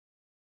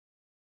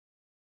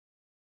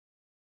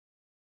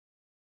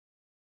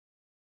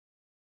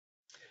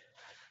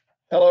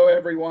Hello,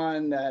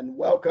 everyone, and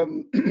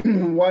welcome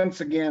once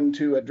again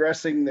to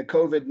Addressing the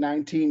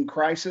COVID-19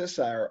 Crisis,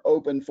 our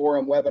open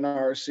forum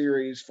webinar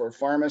series for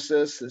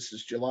pharmacists. This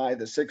is July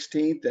the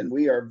 16th, and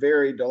we are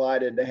very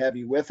delighted to have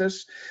you with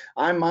us.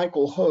 I'm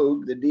Michael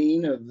Hogue, the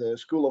Dean of the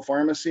School of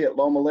Pharmacy at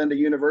Loma Linda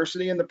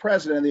University and the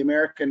President of the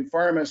American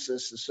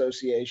Pharmacists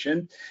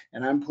Association,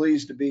 and I'm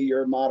pleased to be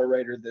your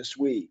moderator this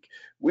week.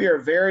 We are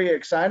very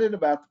excited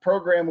about the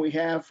program we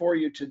have for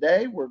you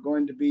today. We're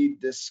going to be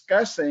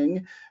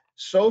discussing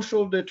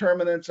social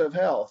determinants of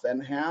health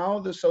and how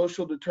the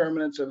social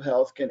determinants of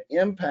health can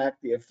impact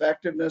the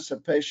effectiveness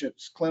of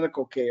patients'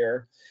 clinical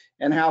care,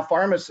 and how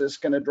pharmacists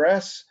can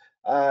address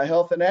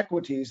health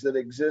inequities that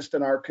exist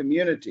in our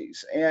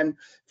communities. And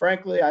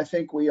frankly, I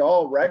think we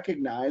all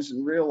recognize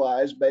and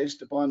realize,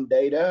 based upon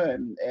data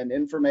and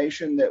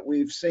information that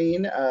we've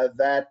seen,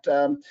 that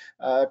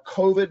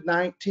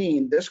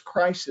COVID-19, this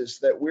crisis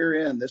that we're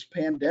in, this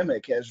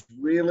pandemic, has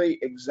really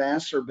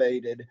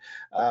exacerbated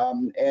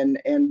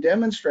and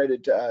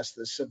demonstrated to us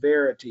the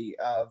severity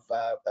of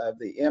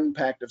the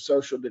impact of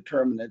social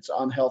determinants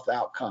on health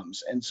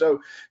outcomes. And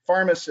so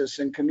pharmacists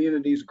in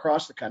communities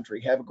across the country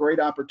have a great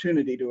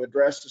opportunity to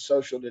address the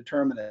social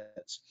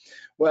determinants.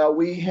 Well,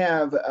 we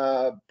have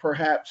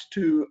perhaps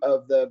two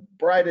of the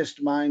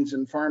brightest minds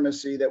in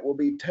pharmacy that will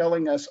be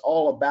telling us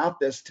all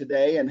about this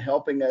today and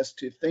helping us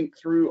to think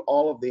through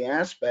all of the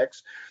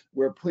aspects.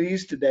 We're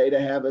pleased today to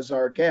have as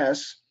our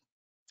guests,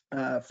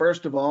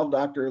 first of all,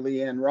 Dr.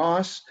 Leanne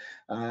Ross.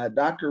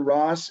 Dr.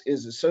 Ross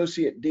is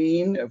Associate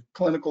Dean of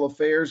Clinical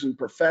Affairs and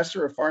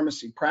Professor of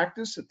Pharmacy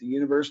Practice at the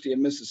University of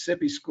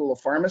Mississippi School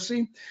of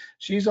Pharmacy.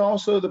 She's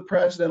also the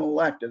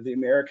President-elect of the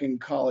American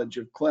College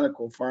of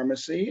Clinical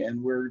Pharmacy,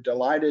 and we're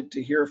delighted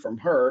to hear from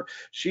her.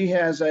 She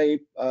has a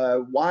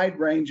wide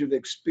range of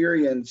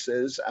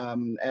experiences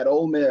at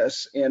Ole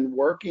Miss in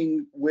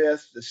working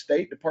with the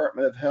State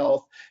Department of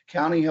Health,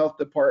 county health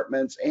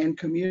departments, and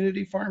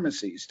community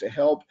pharmacies to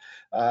help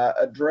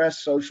address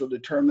social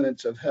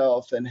determinants of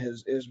health, and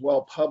is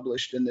well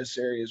published in this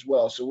area as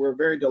well. So we're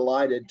very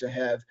delighted to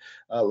have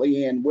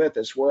Leanne with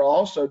us. We're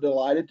also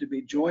delighted to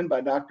be joined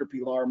by Dr.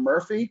 Pilar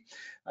Murphy.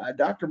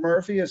 Dr.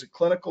 Murphy is a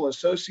clinical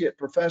associate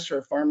professor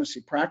of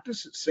pharmacy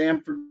practice at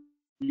Samford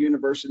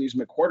University's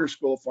McWhorter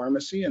School of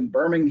Pharmacy in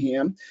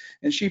Birmingham,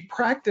 and she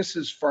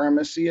practices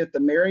pharmacy at the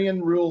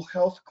Marion Rural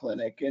Health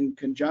Clinic in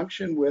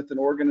conjunction with an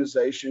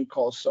organization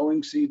called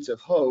Sowing Seeds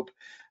of Hope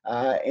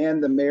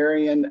and the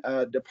Marion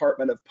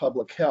Department of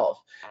Public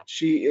Health.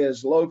 She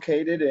is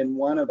located in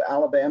one of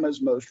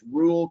Alabama's most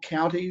rural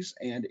counties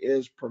and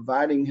is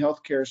providing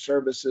healthcare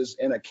services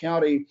in a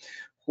county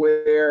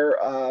where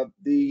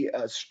the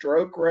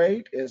stroke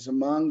rate is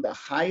among the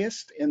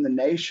highest in the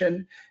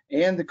nation,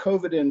 and the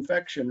COVID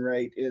infection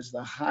rate is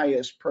the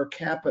highest per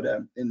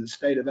capita in the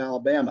state of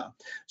Alabama.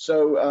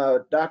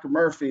 So Dr.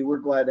 Murphy, we're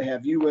glad to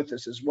have you with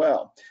us as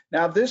well.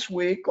 Now this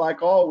week,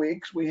 like all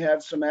weeks, we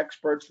have some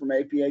experts from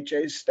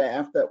APHA's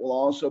staff that will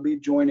also be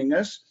joining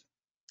us.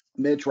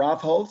 Mitch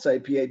Rothholz,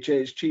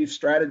 APHA's Chief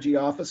Strategy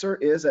Officer,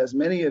 is, as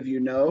many of you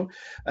know,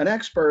 an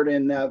expert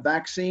in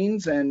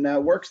vaccines and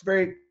works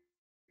very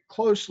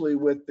closely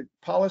with the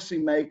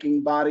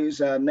policy-making bodies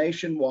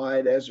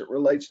nationwide as it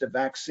relates to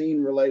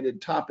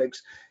vaccine-related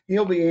topics.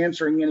 He'll be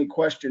answering any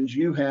questions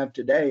you have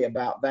today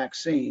about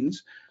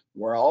vaccines.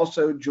 We're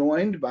also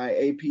joined by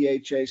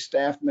APHA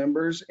staff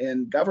members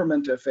in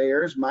Government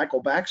Affairs,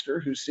 Michael Baxter,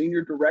 who's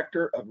Senior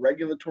Director of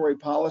Regulatory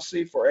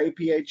Policy for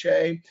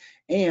APHA,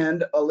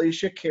 and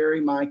Alicia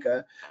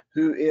Carey-Micah,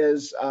 who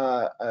is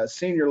a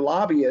Senior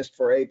Lobbyist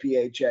for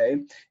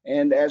APHA.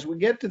 And as we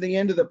get to the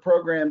end of the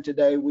program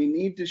today, we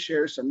need to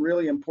share some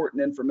really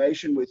important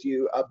information with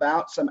you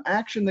about some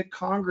action that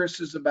Congress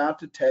is about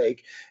to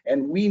take,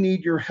 and we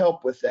need your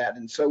help with that.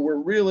 And so we're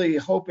really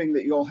hoping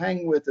that you'll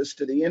hang with us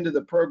to the end of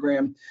the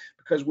program,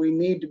 because we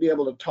need to be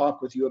able to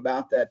talk with you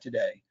about that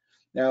today.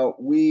 Now,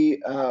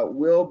 we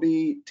will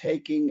be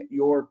taking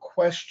your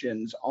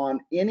questions on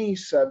any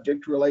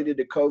subject related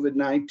to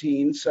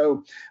COVID-19.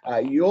 So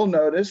you'll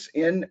notice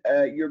in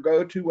your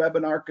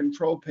GoToWebinar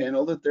control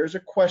panel that there's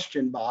a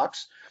question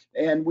box.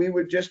 And we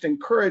would just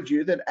encourage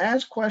you that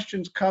as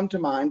questions come to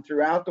mind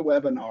throughout the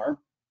webinar,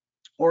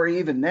 or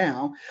even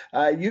now,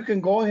 you can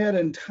go ahead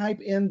and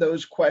type in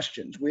those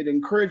questions. We'd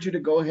encourage you to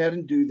go ahead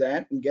and do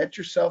that and get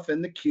yourself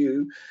in the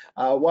queue.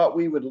 What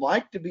we would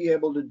like to be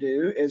able to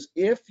do is,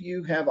 if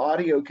you have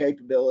audio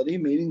capability,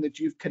 meaning that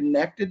you've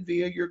connected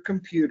via your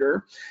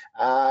computer,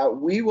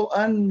 we will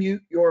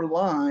unmute your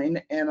line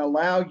and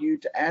allow you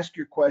to ask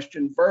your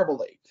question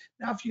verbally.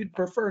 Now, if you'd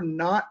prefer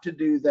not to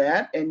do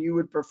that and you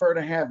would prefer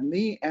to have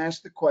me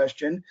ask the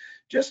question,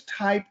 just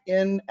type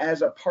in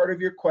as a part of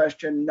your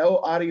question, no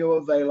audio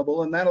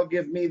available, and that'll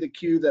give me the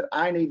cue that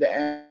I need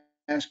to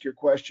ask your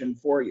question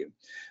for you.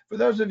 For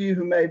those of you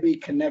who may be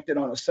connected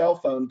on a cell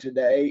phone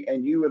today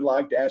and you would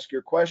like to ask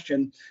your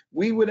question,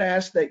 we would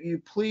ask that you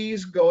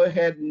please go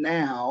ahead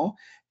now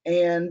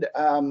and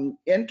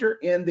enter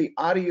in the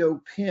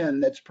audio pin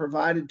that's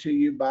provided to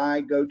you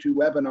by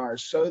GoToWebinars,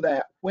 so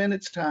that when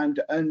it's time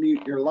to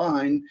unmute your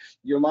line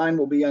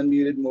will be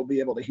unmuted and we'll be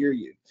able to hear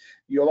you.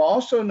 You'll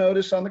also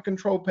notice on the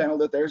control panel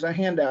that there's a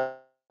handouts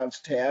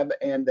tab,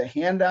 and the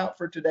handout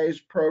for today's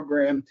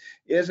program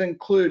is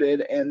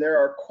included, and there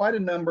are quite a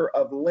number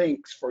of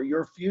links for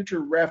your future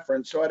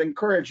reference. So I'd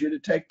encourage you to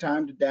take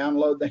time to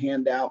download the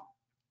handout.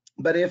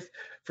 But if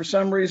for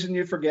some reason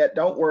you forget,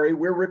 don't worry,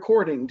 we're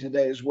recording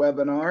today's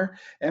webinar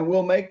and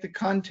we'll make the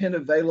content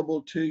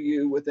available to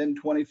you within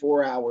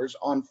 24 hours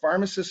on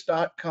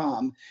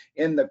pharmacists.com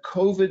in the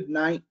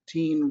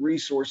COVID-19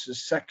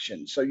 resources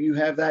section. So you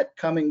have that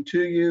coming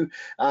to you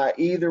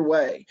either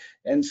way.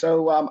 And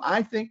so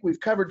I think we've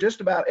covered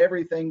just about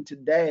everything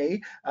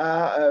today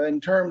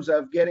in terms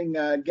of getting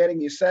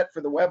you set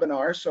for the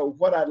webinar. So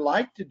what I'd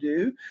like to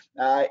do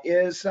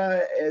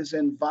is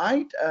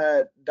invite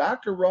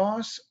Dr.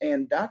 Ross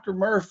and Dr.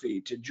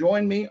 Murphy to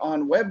join me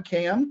on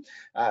webcam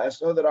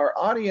so that our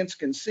audience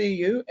can see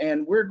you,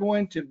 and we're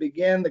going to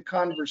begin the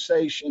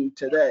conversation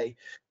today.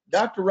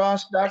 Dr.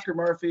 Ross, Dr.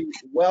 Murphy,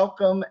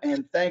 welcome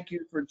and thank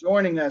you for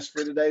joining us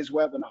for today's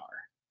webinar.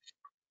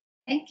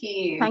 Thank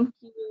you. Thank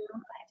you.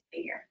 Glad to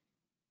be here.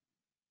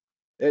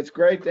 It's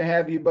great to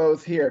have you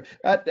both here.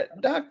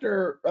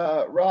 Dr.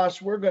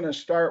 Ross, we're going to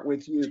start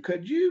with you.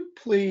 Could you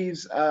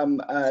please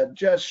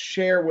just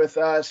share with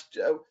us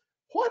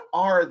what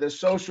are the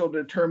social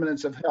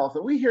determinants of health?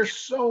 We hear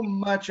so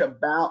much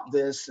about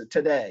this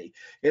today.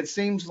 It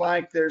seems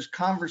like there's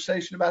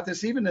conversation about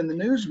this even in the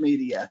news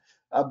media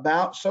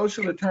about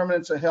social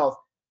determinants of health.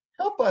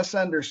 Help us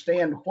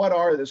understand what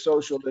are the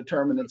social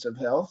determinants of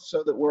health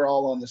so that we're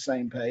all on the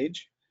same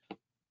page.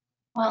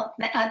 Well,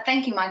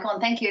 thank you, Michael,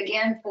 and thank you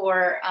again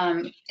for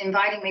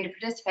inviting me to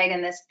participate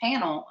in this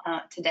panel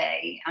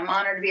today. I'm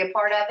honored to be a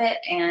part of it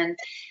and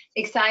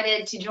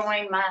excited to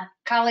join my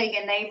colleague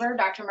and neighbor,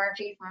 Dr.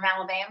 Murphy from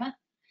Alabama,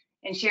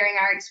 in sharing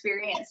our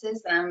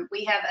experiences.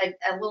 We have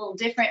a little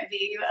different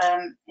view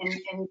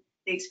in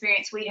the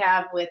experience we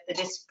have with the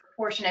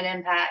disproportionate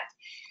impact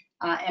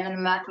in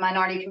the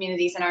minority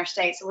communities in our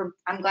state. So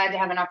I'm glad to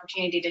have an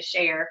opportunity to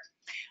share.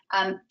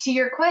 To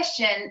your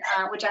question,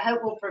 which I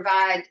hope will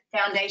provide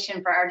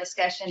foundation for our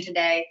discussion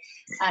today,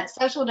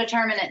 social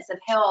determinants of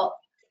health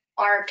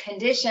are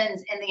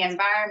conditions in the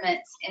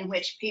environments in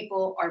which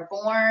people are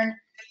born,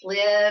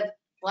 live,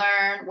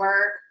 learn,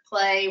 work,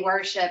 play,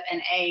 worship,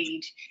 and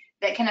age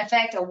that can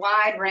affect a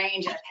wide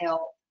range of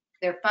health,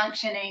 their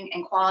functioning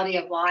and quality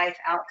of life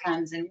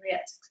outcomes and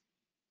risks.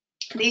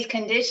 These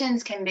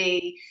conditions can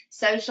be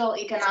social,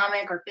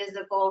 economic, or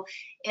physical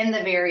in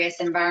the various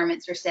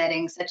environments or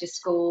settings such as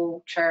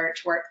school,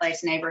 church,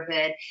 workplace,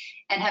 neighborhood,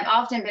 and have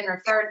often been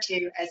referred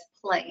to as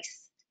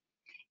place.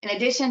 In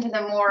addition to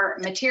the more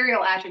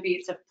material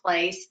attributes of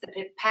place,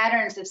 the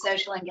patterns of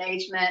social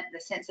engagement,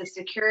 the sense of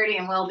security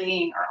and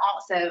well-being are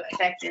also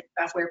affected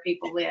by where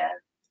people live.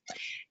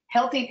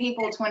 Healthy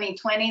People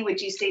 2020,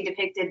 which you see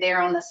depicted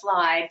there on the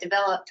slide,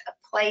 developed a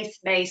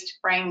place-based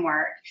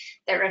framework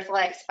that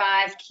reflects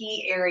 5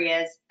 key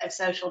areas of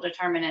social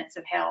determinants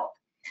of health.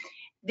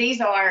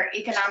 These are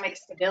economic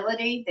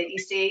stability that you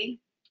see,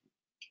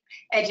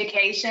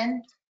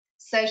 education,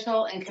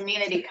 social and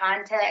community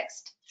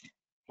context,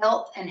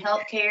 health and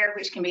healthcare,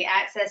 which can be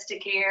access to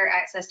care,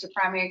 access to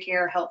primary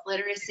care, health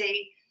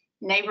literacy,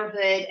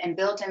 neighborhood and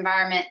built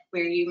environment,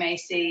 where you may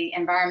see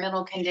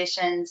environmental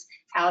conditions,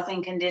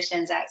 housing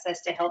conditions,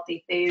 access to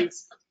healthy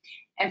foods.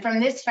 And from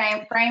this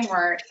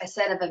framework, a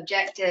set of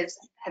objectives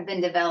have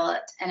been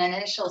developed, and an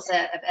initial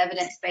set of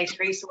evidence-based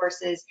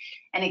resources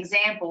and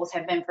examples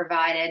have been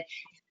provided,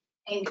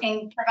 and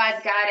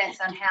provides guidance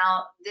on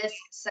how this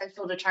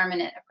social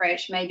determinant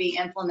approach may be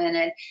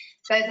implemented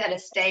both at a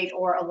state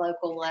or a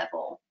local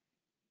level.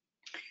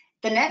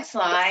 The next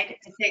slide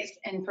depicts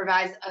and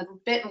provides a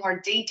bit more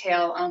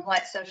detail on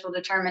what social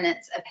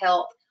determinants of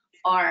health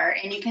are.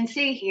 And you can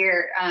see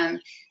here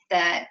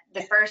that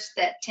the first,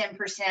 that 10%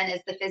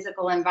 is the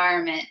physical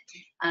environment.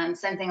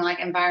 Something like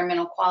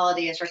environmental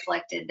quality is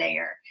reflected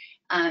there.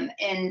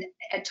 And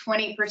at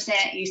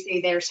 20%, you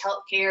see there's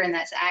healthcare, and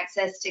that's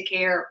access to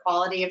care or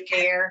quality of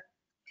care.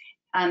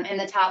 In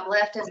the top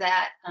left of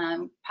that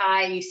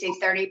pie, you see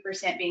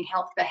 30% being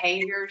health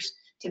behaviors,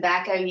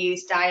 tobacco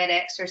use, diet,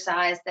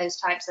 exercise, those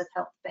types of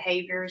health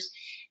behaviors.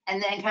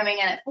 And then coming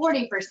in at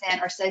 40%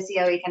 are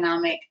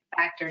socioeconomic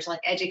factors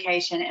like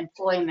education,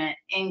 employment,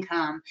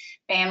 income,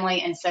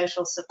 family, and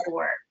social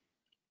support.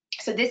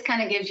 So this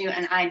kind of gives you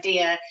an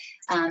idea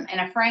and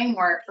a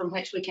framework from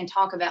which we can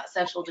talk about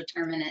social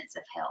determinants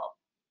of health.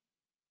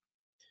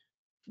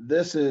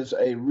 This is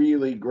a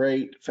really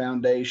great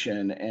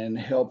foundation and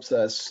helps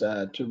us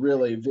to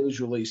really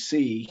visually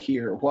see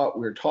here what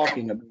we're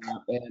talking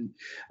about.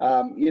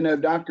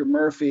 And, Dr.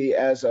 Murphy,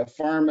 as a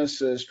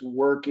pharmacist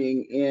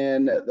working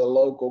in the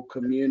local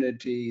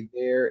community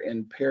there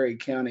in Perry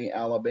County,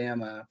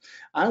 Alabama,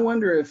 I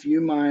wonder if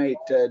you might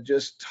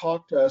just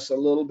talk to us a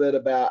little bit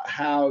about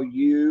how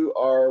you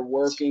are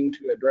working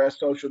to address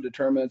social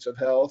determinants of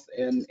health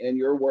in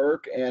your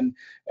work. And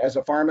as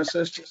a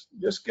pharmacist,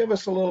 just give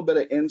us a little bit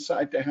of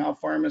insight to how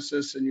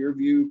pharmacists, in your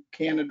view,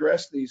 can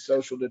address these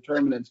social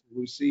determinants that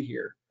we see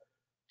here.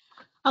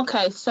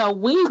 Okay, so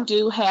we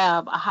do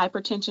have a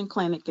hypertension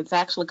clinic. It's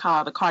actually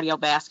called the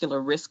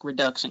Cardiovascular Risk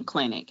Reduction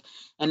Clinic,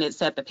 and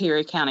it's at the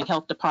Perry County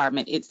Health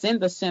Department. It's in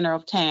the center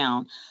of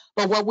town.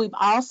 But what we've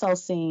also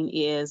seen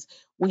is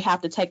we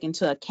have to take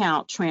into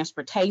account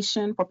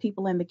transportation for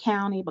people in the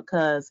county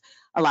because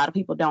a lot of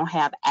people don't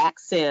have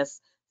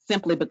access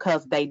simply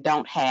because they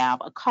don't have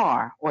a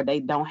car or they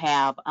don't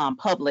have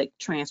public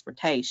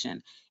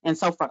transportation. And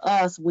so for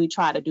us, we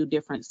try to do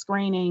different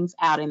screenings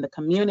out in the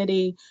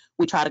community.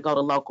 We try to go to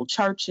local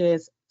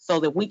churches so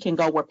that we can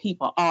go where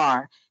people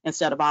are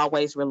instead of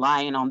always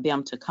relying on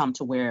them to come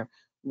to where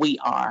we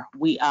are.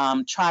 We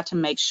try to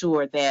make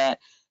sure that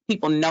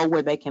people know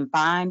where they can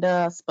find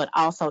us, but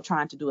also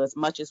trying to do as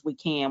much as we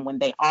can when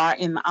they are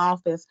in the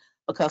office,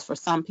 because for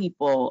some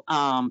people,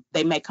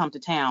 they may come to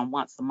town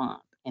once a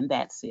month, and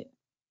that's it.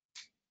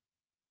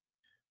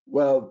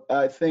 Well,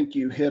 I think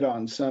you hit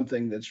on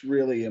something that's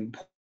really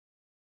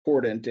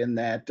important in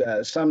that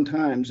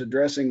sometimes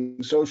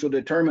addressing social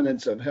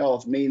determinants of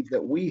health means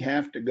that we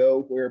have to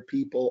go where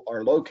people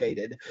are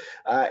located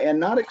and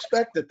not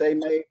expect that they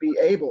may be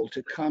able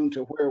to come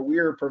to where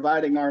we're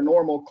providing our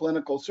normal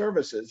clinical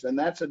services. And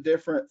that's a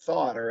different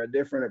thought or a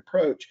different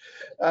approach.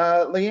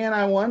 Leanne,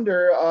 I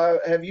wonder,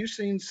 have you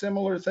seen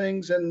similar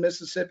things in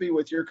Mississippi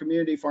with your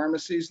community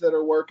pharmacies that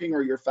are working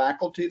or your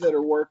faculty that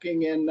are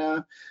working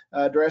in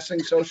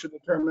addressing social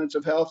determinants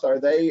of health? Are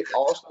they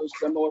also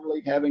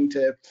similarly having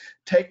to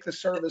take the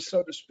service,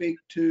 so to speak,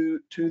 to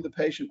the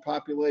patient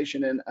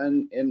population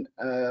in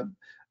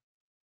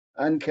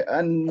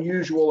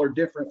unusual or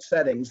different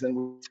settings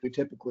than we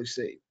typically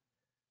see?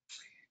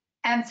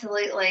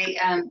 Absolutely.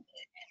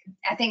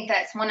 I think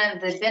that's one of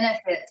the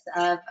benefits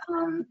of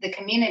the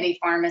community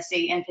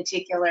pharmacy in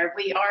particular.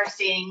 We are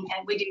seeing,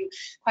 and we do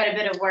quite a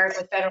bit of work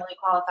with federally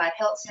qualified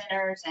health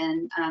centers,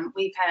 and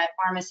we've had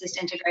pharmacists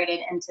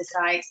integrated into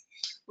sites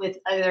with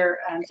other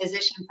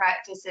physician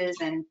practices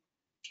and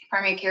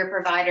primary care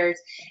providers,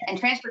 and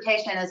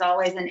transportation is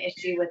always an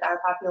issue with our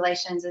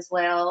populations as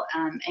well,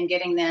 and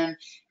getting them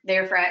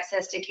there for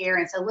access to care.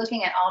 And so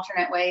looking at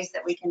alternate ways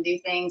that we can do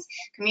things.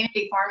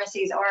 Community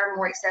pharmacies are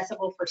more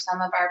accessible for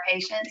some of our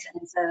patients,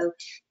 and so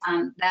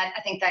that,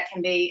 I think that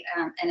can be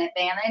an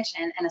advantage,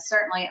 and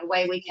certainly a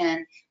way we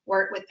can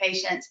work with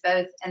patients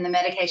both in the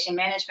medication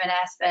management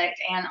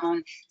aspect and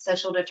on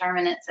social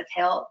determinants of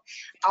health.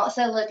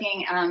 Also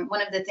looking,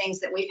 one of the things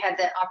that we've had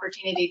the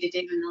opportunity to do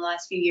in the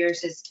last few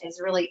years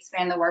is really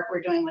expand the work we're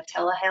doing with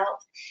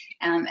telehealth,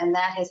 and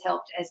that has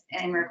helped as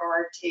in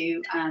regard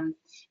to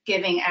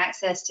giving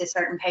access to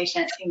certain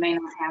patients who may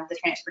not have the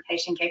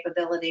transportation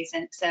capabilities,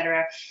 et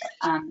cetera,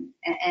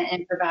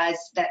 and provides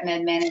that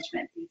med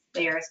management piece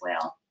there as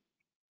well.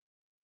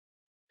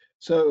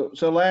 So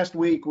last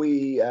week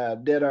we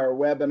did our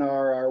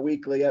webinar, our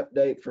weekly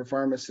update for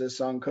pharmacists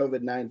on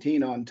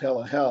COVID-19 on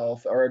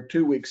telehealth, or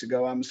 2 weeks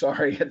ago, I'm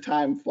sorry,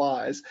 time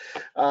flies.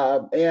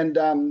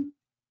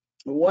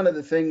 One of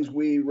the things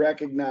we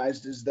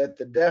recognized is that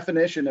the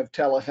definition of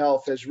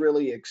telehealth has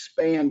really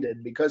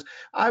expanded, because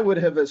I would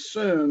have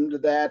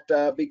assumed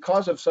that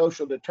because of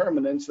social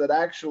determinants that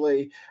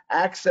actually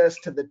access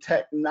to the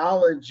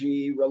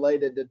technology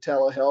related to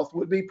telehealth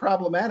would be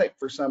problematic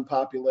for some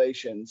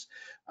populations.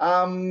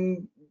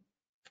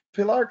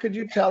 Pilar, could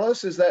you tell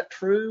us, is that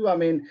true? I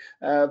mean,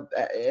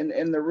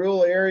 in the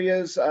rural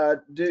areas,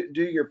 do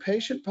your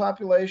patient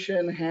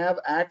population have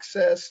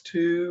access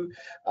to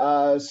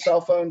cell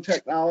phone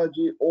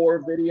technology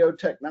or video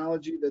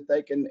technology that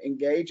they can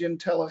engage in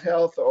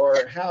telehealth, or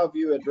how have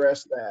you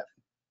addressed that?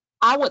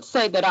 I would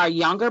say that our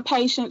younger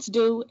patients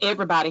do.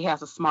 Everybody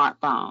has a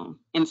smartphone,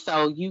 and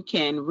so you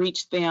can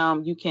reach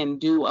them, you can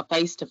do a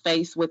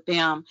face-to-face with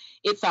them.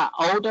 It's our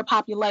older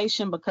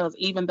population, because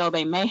even though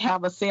they may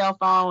have a cell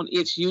phone,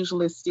 it's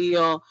usually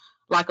still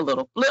like a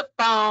little flip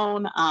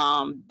phone.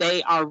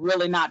 They are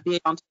really not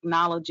big on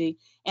technology.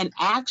 And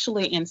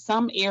actually, in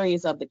some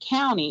areas of the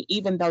county,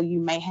 even though you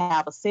may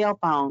have a cell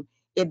phone,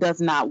 it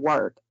does not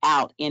work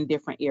out in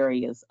different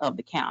areas of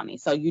the county.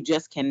 So you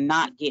just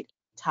cannot get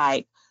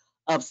type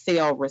of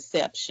cell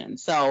reception.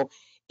 So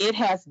it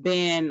has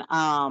been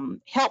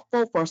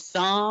helpful for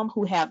some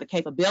who have the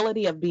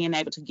capability of being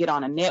able to get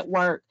on a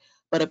network.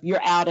 But if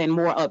you're out in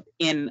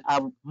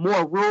a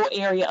more rural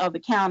area of the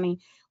county,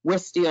 we're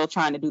still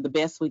trying to do the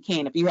best we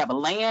can. If you have a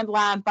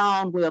landline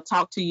phone, we'll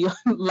talk to you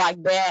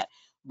like that.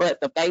 But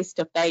the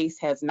face-to-face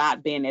has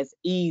not been as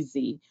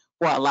easy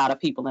for a lot of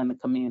people in the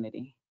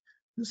community.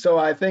 So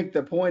I think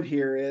the point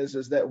here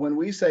is that when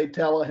we say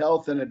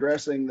telehealth and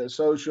addressing the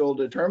social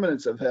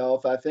determinants of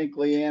health, I think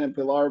Leanne and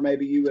Pilar,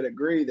 maybe you would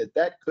agree that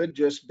that could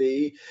just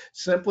be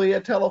simply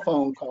a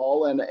telephone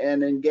call and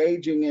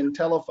engaging in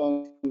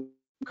telephone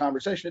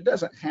conversation. It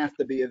doesn't have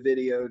to be a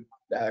video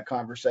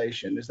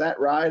conversation. Is that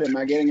right? Am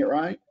I getting it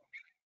right?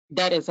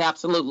 That is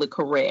absolutely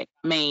correct.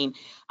 I mean,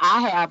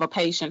 I have a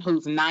patient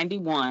who's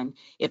 91.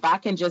 If I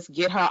can just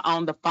get her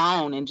on the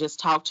phone and just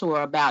talk to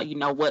her about,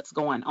 what's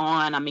going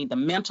on, I mean, the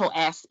mental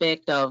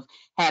aspect of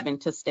having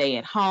to stay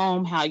at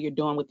home, how you're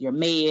doing with your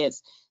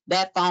meds,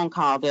 that phone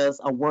call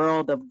does a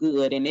world of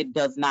good, and it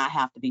does not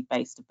have to be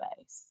face to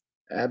face.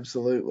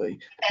 Absolutely.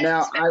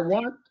 Now,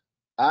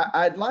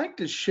 I'd like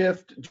to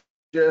shift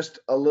just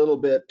a little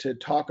bit to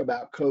talk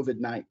about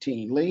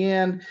COVID-19.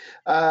 Leanne,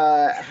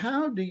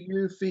 how do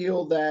you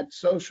feel that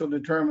social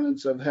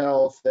determinants of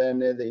health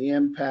and the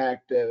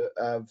impact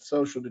of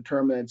social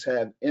determinants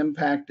have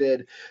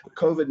impacted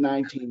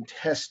COVID-19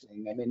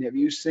 testing? I mean, have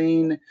you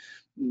seen,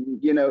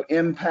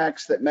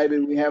 impacts that maybe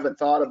we haven't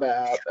thought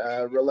about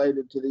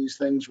related to these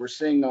things we're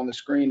seeing on the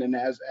screen and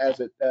as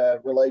it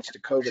relates to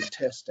COVID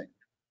testing?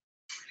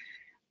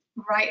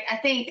 Right. I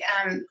think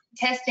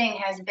testing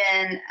has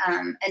been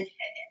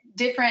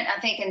different, I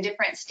think, in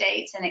different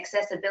states, and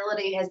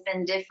accessibility has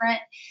been different.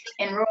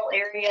 In rural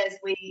areas,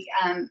 we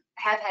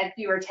have had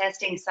fewer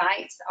testing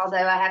sites,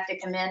 although I have to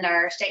commend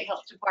our state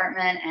health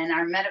department and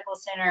our medical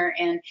center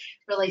in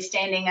really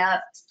standing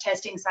up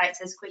testing sites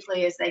as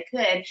quickly as they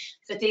could,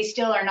 but these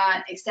still are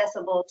not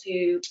accessible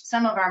to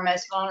some of our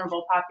most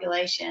vulnerable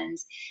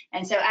populations.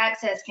 And so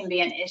access can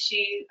be an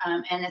issue.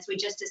 And as we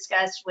just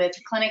discussed with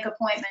clinic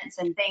appointments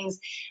and things,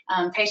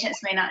 patients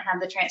may not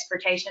have the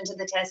transportation to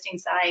the testing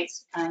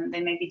sites.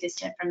 They may be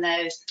distant from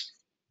those.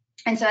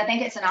 And so I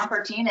think it's an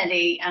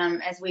opportunity,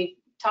 as we've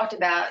talked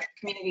about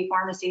community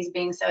pharmacies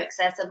being so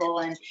accessible,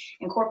 and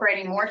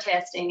incorporating more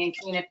testing in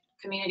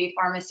community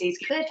pharmacies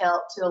could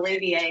help to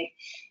alleviate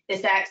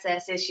this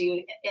access issue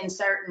in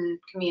certain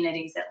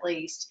communities, at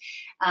least.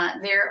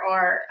 There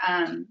are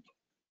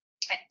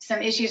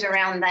some issues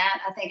around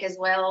that, I think, as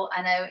well.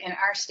 I know in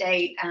our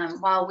state,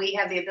 while we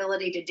have the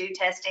ability to do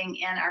testing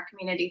in our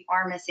community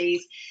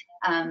pharmacies,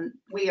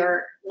 we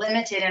are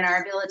limited in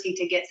our ability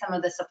to get some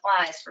of the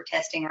supplies for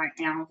testing right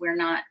now.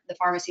 The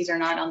pharmacies are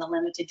not on the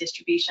limited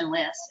distribution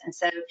list. And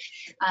so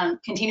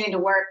continuing to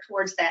work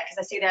towards that,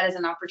 because I see that as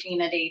an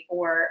opportunity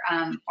for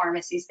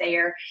pharmacies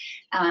there.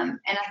 And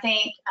I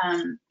think,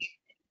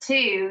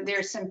 too,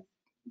 there's some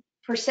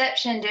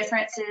perception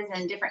differences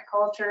in different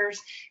cultures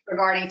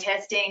regarding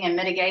testing and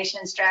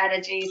mitigation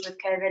strategies with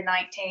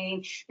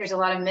COVID-19. There's a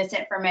lot of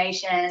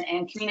misinformation,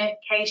 and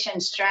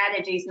communication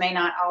strategies may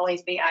not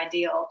always be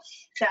ideal.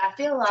 So I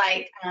feel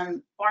like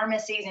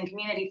pharmacies and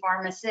community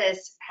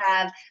pharmacists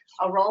have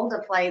a role to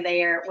play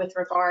there with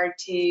regard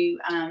to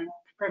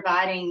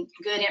providing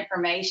good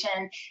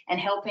information and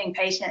helping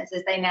patients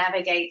as they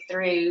navigate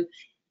through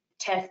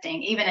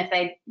testing. Even if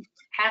they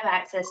have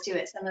access to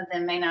it, some of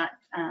them may not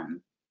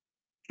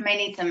may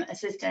need some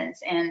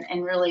assistance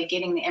in really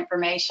getting the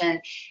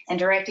information and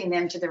directing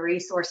them to the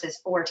resources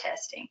for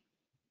testing.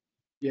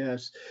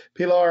 Yes.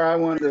 Pilar, I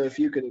wonder if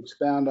you could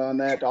expound on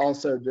that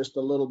also just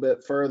a little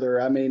bit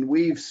further. I mean,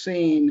 we've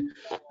seen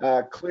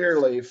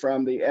clearly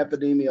from the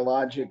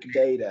epidemiologic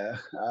data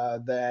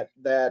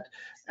that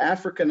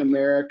African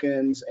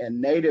Americans and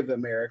Native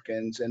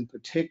Americans in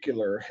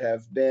particular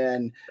have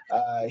been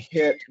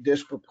hit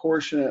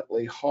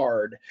disproportionately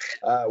hard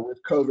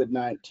with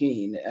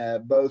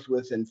COVID-19, both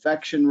with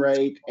infection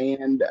rate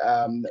and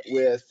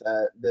with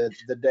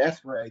the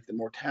death rate. The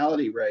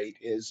mortality rate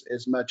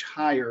is much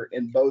higher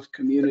in both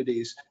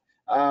communities.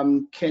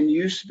 Can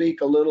you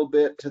speak a little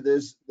bit to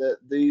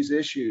these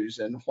issues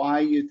and why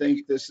you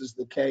think this is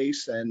the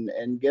case,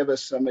 and give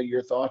us some of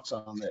your thoughts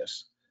on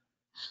this?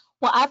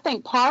 Well, I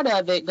think part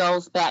of it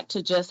goes back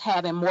to just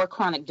having more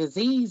chronic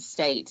disease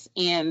states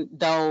in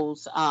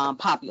those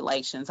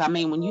populations. I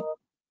mean, when you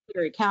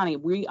Perry County,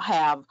 we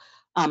have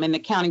in the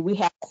county, we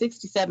have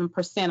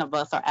 67% of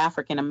us are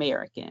African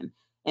American.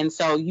 And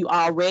so you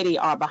already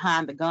are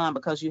behind the gun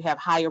because you have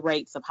higher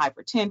rates of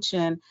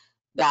hypertension,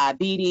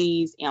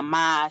 diabetes,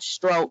 MI,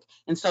 stroke.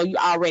 And so you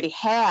already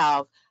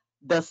have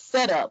the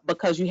setup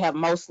because you have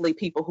mostly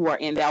people who are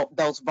in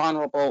those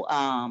vulnerable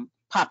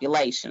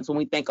populations when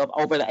we think of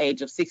over the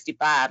age of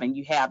 65, and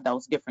you have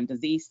those different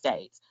disease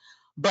states.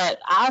 But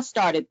I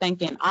started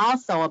thinking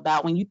also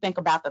about when you think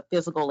about the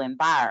physical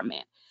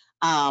environment.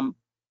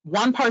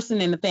 One person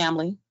in the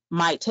family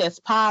might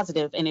test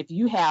positive, and if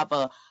you have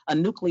a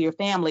nuclear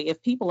family,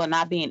 if people are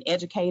not being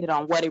educated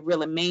on what it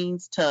really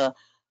means to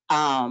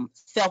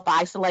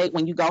self-isolate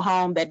when you go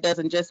home, that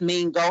doesn't just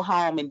mean go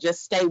home and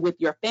just stay with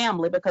your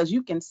family, because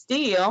you can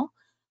still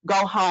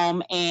go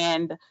home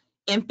and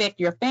infect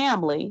your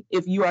family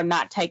if you are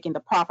not taking the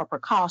proper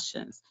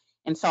precautions.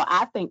 And so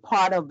I think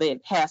part of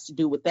it has to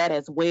do with that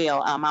as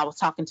well. I was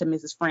talking to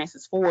Mrs.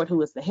 Frances Ford, who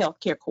is the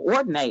healthcare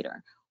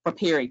coordinator for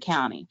Perry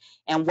County.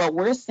 And what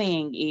we're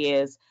seeing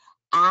is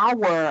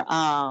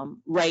our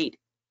rate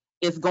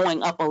is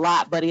going up a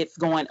lot, but it's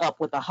going up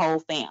with the whole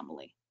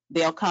family.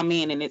 They'll come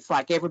in and it's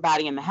like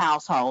everybody in the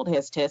household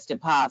has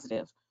tested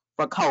positive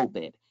for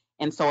COVID.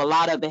 And so a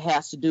lot of it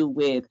has to do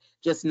with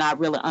just not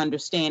really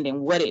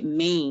understanding what it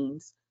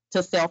means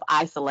to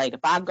self-isolate.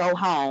 If I go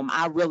home,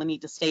 I really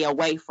need to stay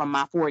away from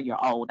my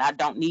 4-year-old. I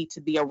don't need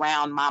to be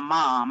around my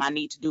mom. I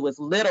need to do as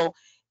little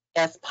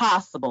as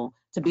possible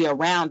to be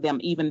around them,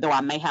 even though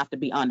I may have to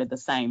be under the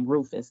same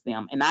roof as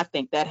them. And I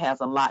think that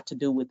has a lot to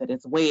do with it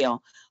as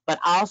well, but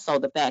also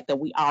the fact that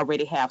we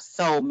already have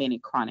so many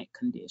chronic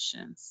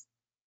conditions.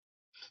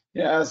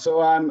 Yeah,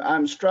 so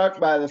I'm struck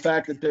by the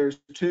fact that there's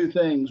two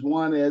things.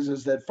 One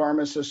is that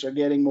pharmacists are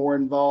getting more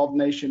involved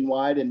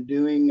nationwide in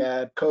doing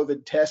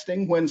COVID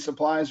testing when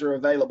supplies are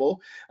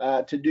available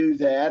to do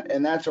that,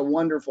 and that's a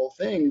wonderful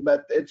thing.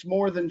 But it's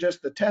more than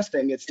just the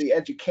testing; it's the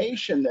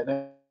education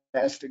that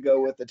has to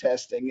go with the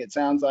testing. It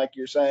sounds like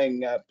you're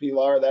saying,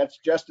 Pilar, that's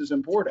just as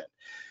important.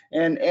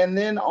 And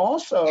then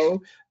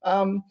also.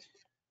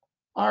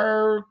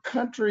 Our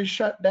country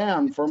shut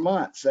down for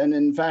months. And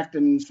in fact,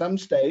 in some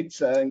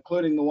states,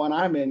 including the one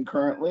I'm in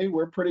currently,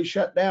 we're pretty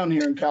shut down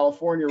here in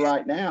California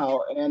right now.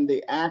 And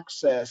the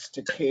access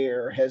to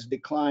care has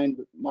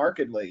declined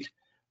markedly.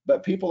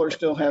 But people are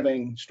still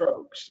having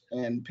strokes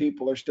and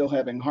people are still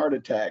having heart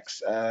attacks.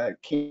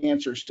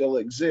 Cancer still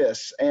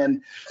exists.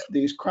 And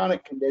these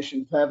chronic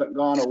conditions haven't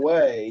gone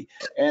away.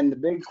 And the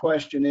big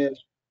question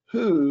is,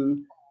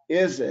 who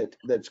is it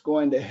that's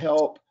going to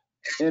help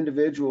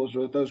individuals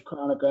with those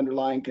chronic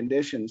underlying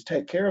conditions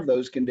take care of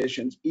those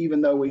conditions, even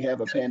though we have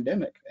a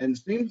pandemic? And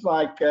it seems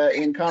like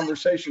in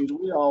conversations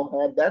we all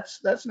had,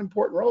 that's an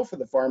important role for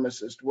the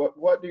pharmacist.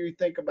 What do you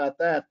think about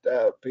that,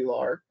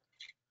 Pilar?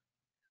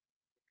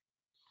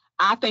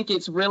 I think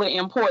it's really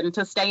important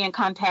to stay in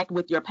contact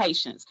with your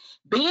patients.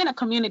 Being a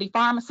community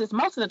pharmacist,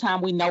 most of the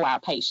time we know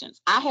our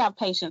patients. I have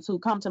patients who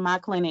come to my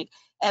clinic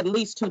at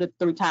least 2 to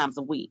 3 times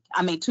a week.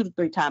 I mean, 2 to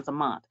 3 times a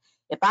month.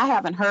 If I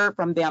haven't heard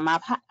from them,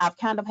 I've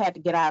kind of had to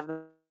get out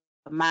of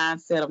the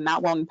mindset of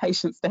not wanting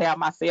patients to have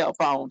my cell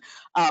phone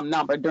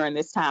number during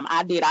this time.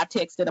 I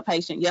texted a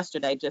patient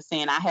yesterday just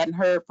saying, I hadn't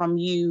heard from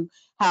you.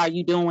 How are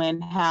you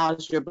doing?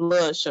 How's your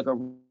blood sugar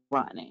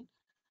running?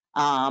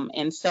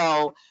 And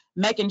so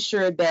making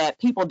sure that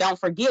people don't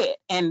forget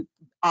and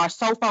are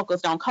so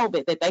focused on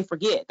COVID that they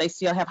forget they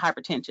still have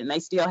hypertension, they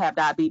still have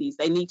diabetes.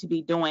 They need to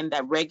be doing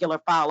that regular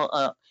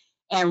follow-up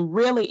and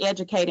really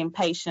educating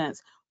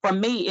patients. For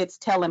me, it's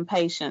telling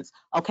patients,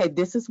 okay,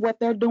 this is what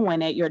they're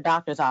doing at your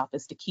doctor's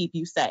office to keep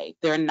you safe.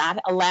 They're not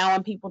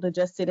allowing people to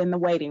just sit in the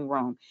waiting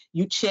room.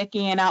 You check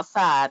in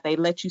outside, they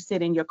let you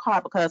sit in your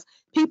car because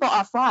people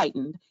are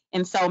frightened.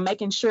 And so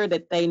making sure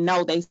that they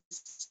know they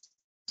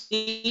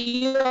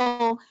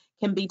still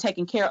can be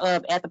taken care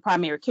of at the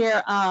primary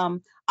care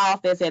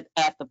office, at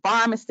the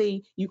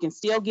pharmacy. You can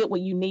still get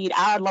what you need.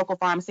 Our local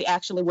pharmacy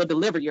actually will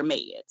deliver your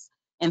meds.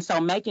 And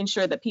so making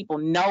sure that people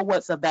know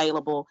what's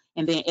available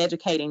and then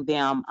educating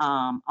them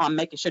on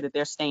making sure that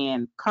they're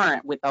staying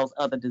current with those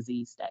other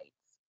disease states.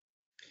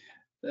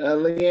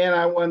 Leanne,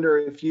 I wonder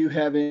if you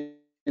have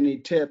any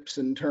tips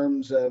in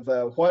terms of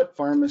what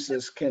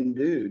pharmacists can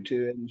do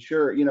to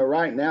ensure,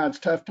 right now it's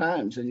tough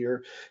times and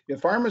your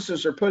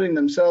pharmacists are putting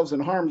themselves in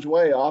harm's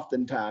way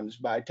oftentimes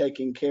by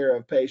taking care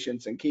of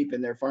patients and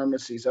keeping their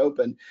pharmacies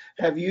open.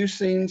 Have you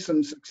seen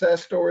some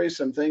success stories,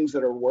 some things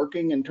that are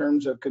working in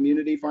terms of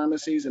community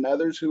pharmacies and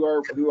others who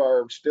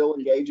are still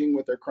engaging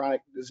with their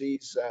chronic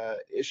disease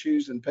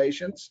issues and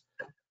patients?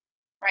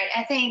 Right.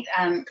 I think,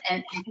 and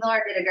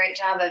Pilar did a great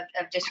job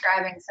of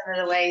describing some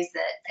of the ways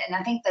that, and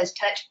I think those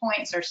touch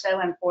points are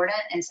so important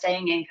in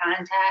staying in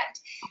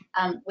contact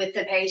with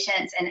the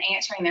patients and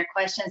answering their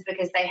questions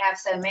because they have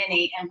so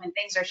many. And when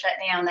things are shut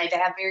down, they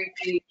have very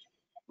few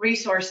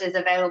resources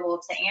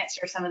available to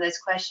answer some of those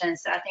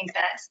questions. So I think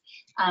that's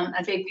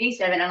a big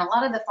piece of it. And a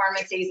lot of the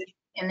pharmacies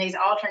in these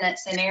alternate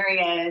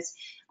scenarios,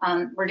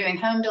 we're doing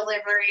home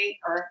delivery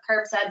or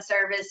curbside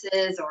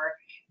services or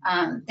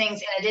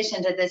things in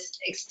addition to this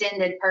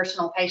extended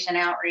personal patient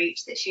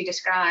outreach that she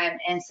described.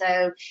 And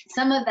so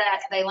some of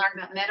that they learn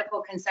about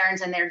medical concerns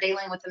and they're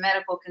dealing with the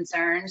medical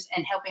concerns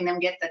and helping them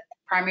get the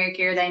primary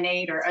care they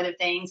need or other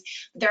things.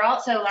 They're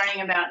also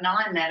learning about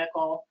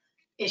non-medical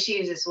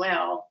issues as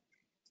well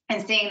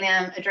and seeing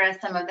them address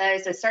some of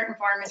those. So certain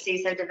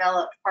pharmacies have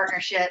developed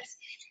partnerships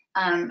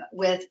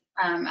with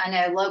I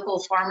know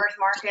local farmers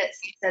markets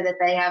so that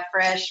they have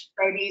fresh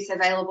produce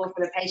available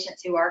for the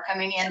patients who are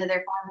coming into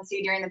their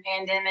pharmacy during the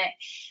pandemic.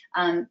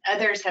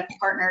 Others have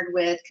partnered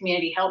with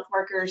community health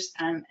workers,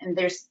 and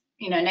there's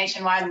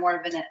nationwide more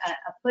of a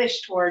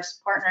push towards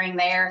partnering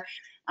there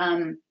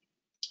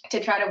to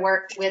try to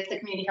work with the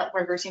community health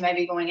workers who may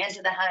be going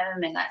into the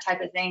home and that type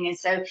of thing. And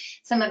so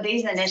some of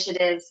these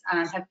initiatives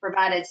have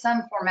provided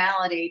some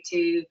formality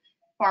to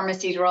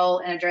pharmacy's role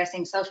in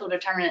addressing social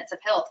determinants of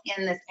health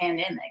in this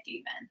pandemic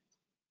even.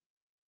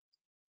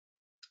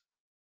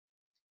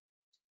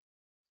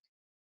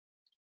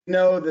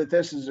 know that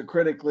this is a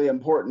critically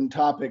important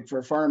topic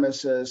for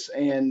pharmacists,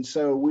 and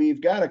so we've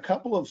got a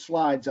couple of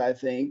slides, I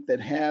think, that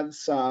have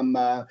some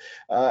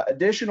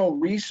additional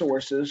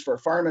resources for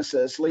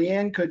pharmacists.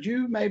 Leanne, could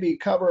you maybe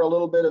cover a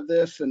little bit of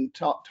this and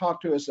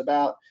talk to us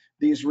about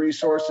these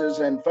resources?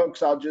 And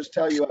folks, I'll just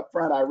tell you up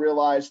front, I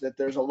realize that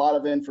there's a lot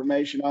of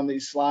information on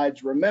these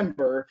slides.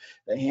 Remember,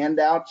 the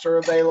handouts are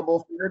available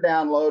for your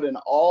download, and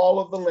all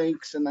of the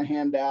links in the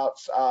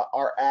handouts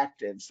are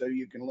active, so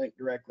you can link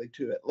directly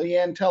to it.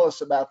 Leanne, tell us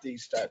about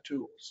these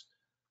tools.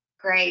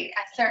 Great,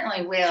 I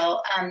certainly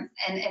will. And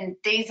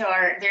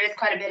there is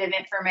quite a bit of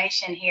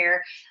information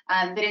here.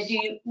 But as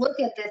you look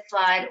at this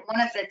slide,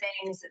 one of the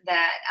things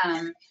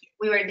that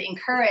we would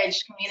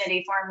encourage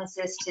community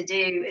pharmacists to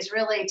do is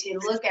really to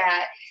look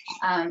at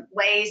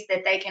ways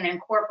that they can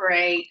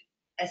incorporate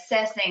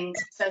assessing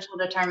social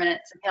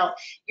determinants of health.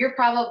 You're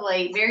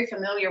probably very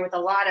familiar with a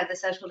lot of the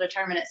social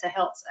determinants of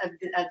health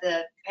of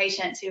the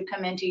patients who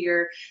come into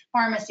your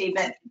pharmacy,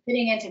 but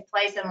putting into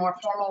place a more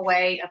formal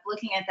way of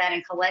looking at that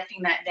and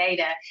collecting that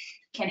data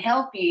can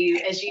help you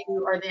as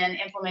you are then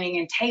implementing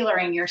and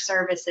tailoring your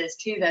services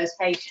to those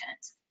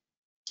patients,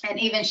 and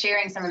even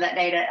sharing some of that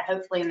data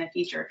hopefully in the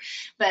future.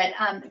 But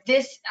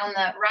this on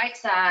the right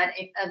side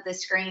of the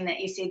screen that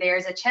you see there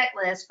is a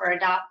checklist for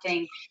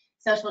adopting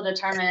social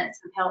determinants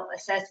of health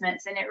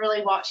assessments, and it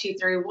really walks you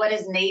through what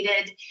is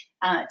needed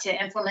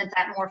to implement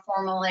that more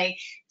formally,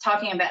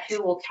 talking about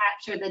who will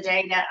capture the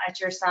data at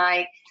your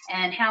site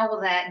and how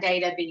will that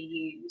data be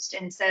used.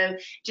 And so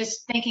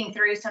just thinking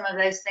through some of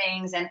those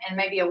things and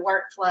maybe a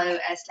workflow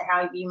as to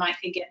how you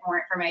could get more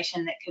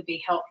information that could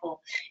be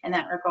helpful in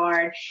that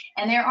regard.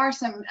 And there are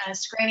some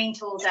screening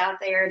tools out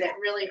there that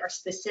really are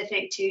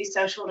specific to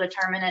social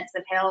determinants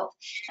of health,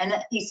 and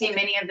that you see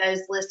many of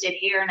those listed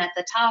here. And at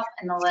the top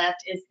and the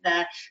left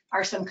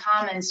are some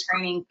common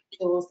screening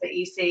tools that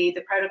you see: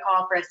 the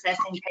protocol for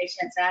assessing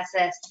patients'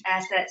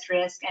 assets,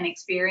 risk, and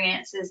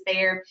experiences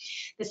there.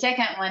 The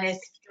second one is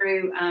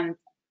through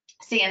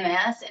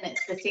CMS, and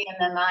it's the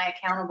CMMI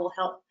Accountable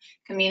Health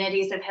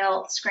Communities of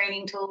Health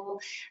screening tool.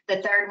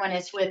 The third one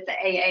is with the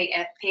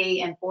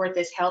AAFP, and fourth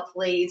is Health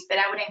Leads. But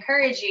I would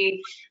encourage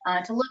you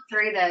to look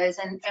through those,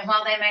 and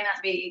while they may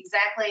not be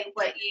exactly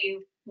what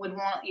you would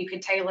want, you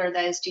could tailor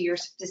those to your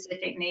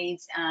specific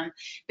needs,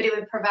 but it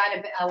would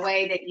provide a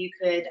way that you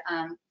could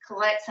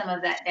collect some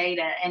of that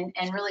data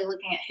and really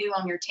looking at who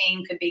on your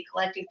team could be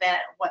collecting that,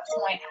 at what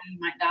point, how you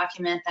might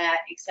document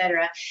that,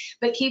 etc.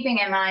 But keeping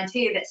in mind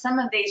too that some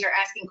of these are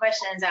asking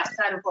questions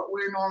outside of what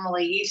we're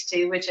normally used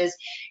to, which is,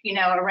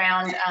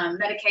 around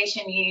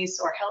medication use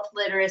or health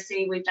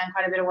literacy. We've done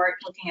quite a bit of work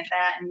looking at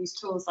that and used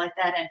tools like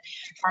that in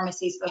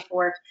pharmacies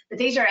before. But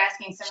these are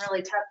asking some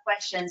really tough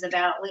questions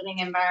about living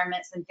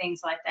environments and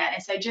things like that.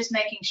 And so just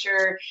making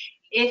sure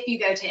if you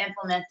go to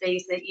implement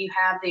these that you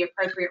have the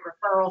appropriate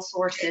referral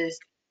sources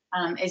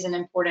is an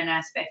important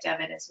aspect of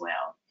it as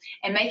well.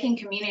 And making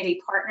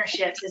community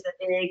partnerships is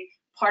a big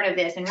part of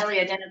this, and really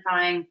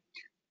identifying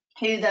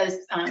who those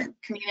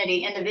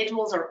community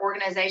individuals or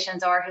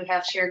organizations are who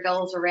have shared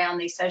goals around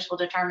these social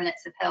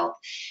determinants of health,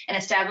 and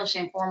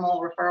establishing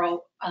formal referral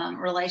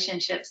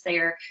relationships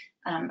there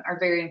are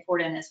very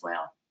important as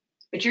well.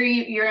 But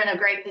you're in a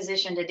great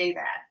position to do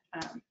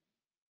that.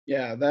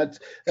 Yeah, that's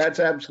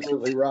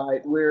absolutely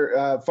right.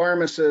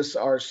 Pharmacists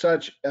are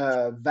such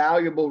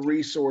valuable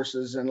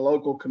resources in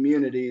local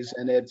communities,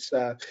 and it's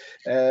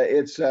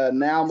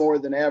now more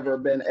than ever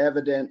been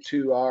evident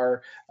to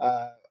our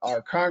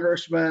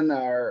congressmen,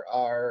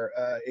 our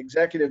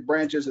executive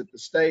branches at the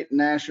state and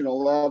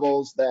national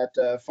levels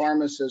that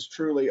pharmacists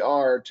truly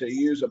are, to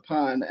use a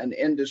pun, an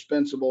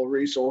indispensable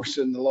resource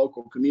in the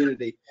local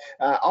community.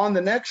 On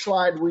the next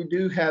slide, we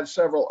do have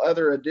several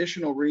other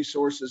additional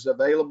resources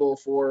available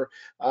for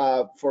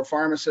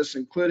pharmacists,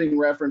 including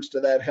reference to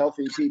that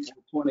Healthy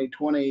People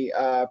 2020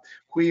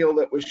 wheel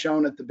that was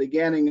shown at the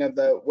beginning of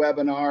the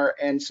webinar,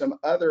 and some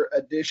other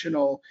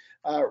additional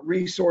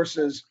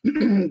resources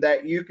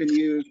that you can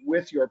use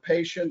with your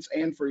patients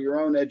and for your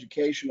own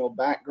educational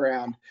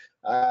background.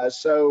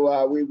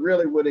 So we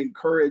really would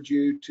encourage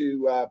you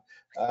to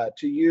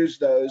use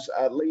those.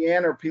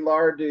 Leanne or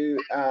Pilar, do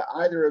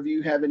either of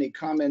you have any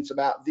comments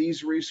about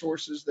these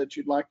resources that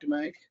you'd like to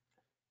make?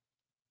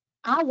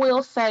 I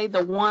will say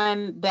the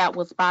one that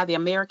was by the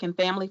American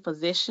Family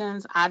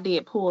Physicians, I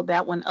did pull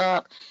that one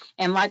up.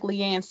 And like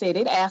Leanne said,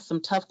 it asked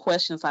some tough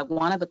questions. Like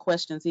one of the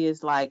questions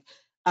is like,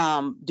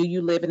 do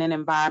you live in an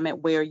environment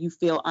where you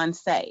feel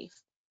unsafe?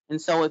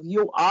 And so if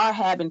you are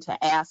having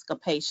to ask a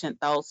patient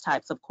those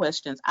types of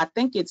questions, I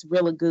think it's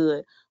really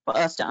good for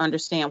us to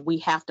understand we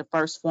have to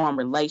first form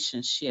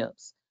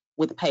relationships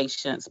with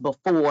patients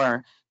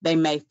before they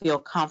may feel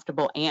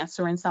comfortable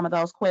answering some of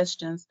those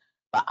questions,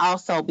 but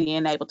also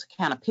being able to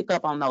kind of pick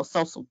up on those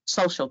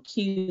social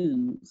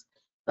cues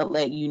that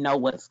let you know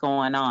what's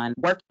going on.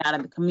 Working out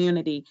in the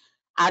community,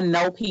 I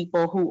know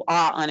people who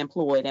are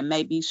unemployed and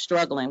may be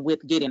struggling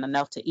with getting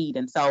enough to eat.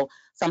 And so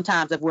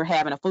sometimes if we're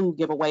having a food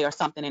giveaway or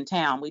something in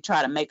town, we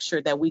try to make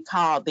sure that we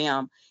call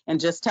them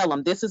and just tell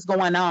them this is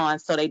going on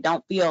so they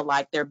don't feel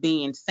like they're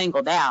being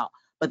singled out,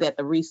 but that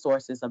the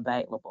resource is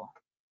available.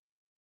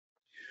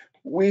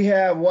 We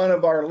have one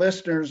of our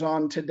listeners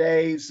on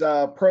today's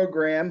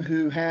program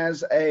who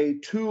has a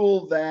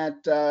tool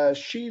that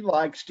she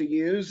likes to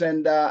use,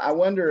 and I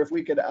wonder if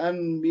we could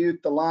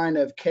unmute the line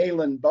of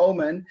Kaylin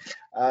Bowman.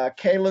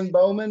 Kaylin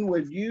Bowman,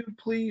 would you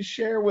please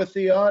share with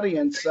the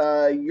audience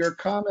your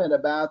comment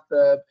about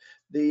the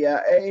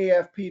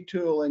AAFP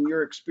tool and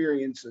your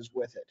experiences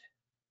with it?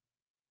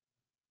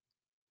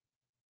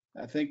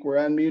 I think we're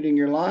unmuting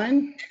your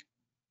line.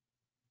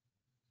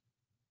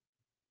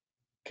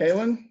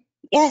 Kaylin?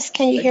 Yes,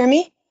 can you hear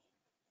me?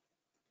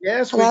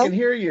 Yes, we Hello? can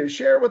hear you.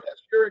 Share with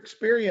us your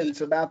experience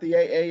about the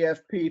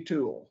AAFP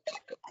tool.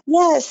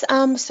 Yes,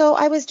 so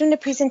I was doing a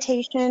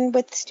presentation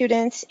with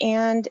students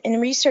and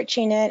in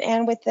researching it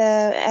and with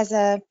as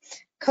a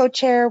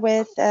co-chair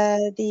with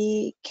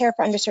the Care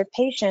for Underserved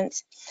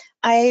Patients,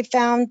 I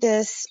found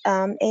this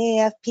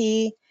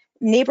AAFP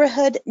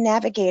Neighborhood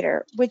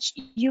Navigator, which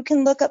you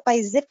can look up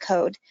by zip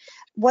code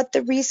what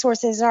the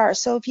resources are.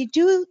 So if you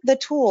do the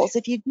tools,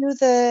 if you do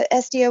the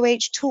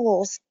SDOH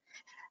tools,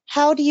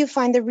 how do you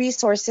find the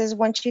resources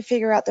once you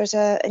figure out there's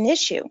an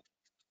issue?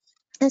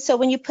 And so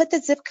when you put the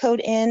zip code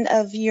in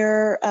of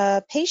your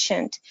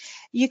patient,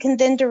 you can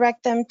then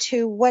direct them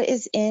to what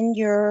is in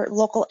your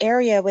local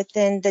area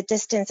within the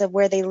distance of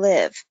where they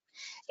live.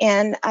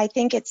 And I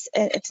think it's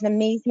an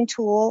amazing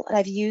tool.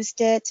 I've used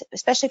it,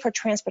 especially for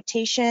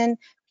transportation,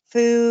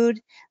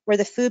 food, where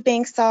the food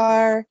banks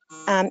are,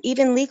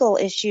 even legal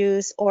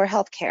issues or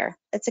healthcare.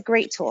 It's a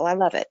great tool. I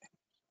love it.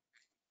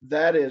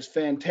 That is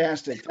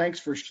fantastic. Thanks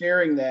for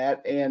sharing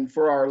that. And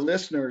for our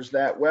listeners,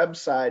 that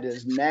website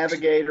is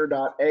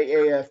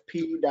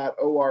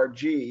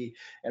navigator.aafp.org.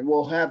 And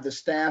we'll have the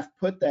staff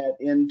put that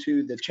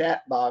into the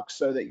chat box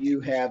so that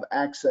you have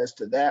access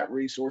to that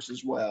resource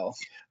as well.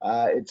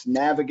 It's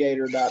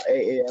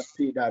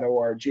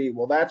navigator.aafp.org.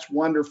 Well, that's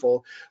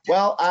wonderful.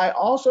 Well, I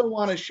also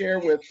want to share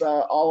with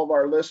all of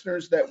our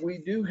listeners that we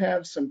do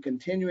have some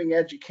continuing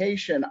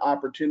education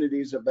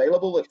opportunities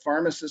available at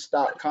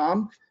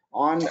pharmacists.com.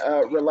 On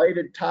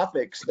related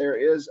topics. There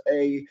is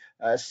a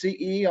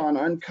CE on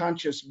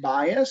unconscious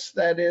bias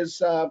that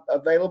is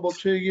available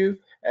to you,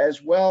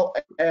 as well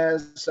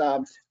as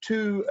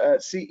two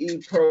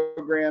CE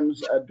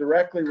programs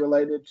directly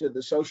related to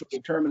the social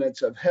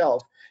determinants of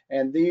health.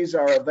 And these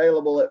are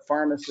available at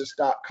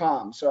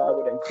pharmacists.com. So I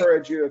would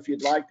encourage you, if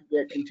you'd like to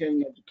get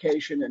continuing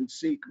education and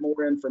seek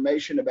more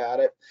information about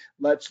it,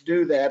 let's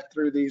do that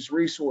through these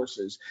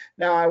resources.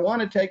 Now, I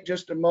want to take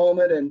just a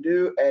moment and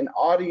do an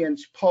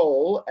audience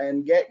poll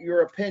and get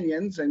your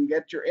opinions and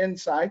get your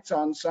insights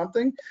on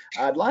something.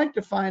 I'd like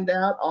to find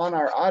out on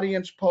our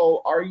audience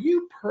poll, are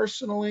you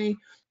personally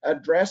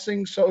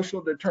addressing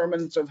social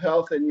determinants of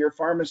health in your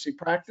pharmacy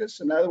practice?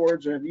 In other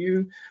words, have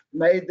you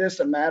made this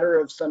a matter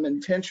of some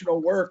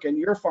intentional work in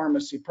your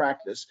pharmacy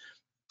practice?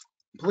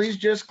 Please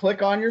just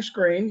click on your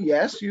screen.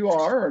 Yes, you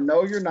are, or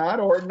no, you're not,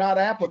 or not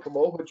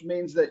applicable, which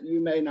means that you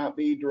may not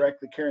be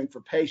directly caring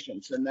for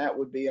patients, and that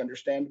would be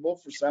understandable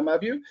for some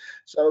of you.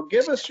 So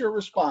give us your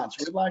response.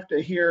 We'd like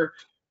to hear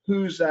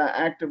who's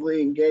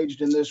actively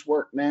engaged in this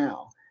work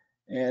now.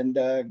 And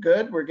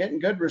good, we're getting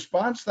good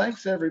response.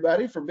 Thanks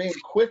everybody for being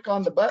quick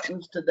on the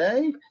buttons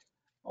today.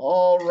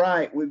 All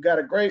right, we've got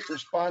a great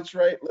response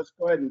rate. Let's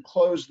go ahead and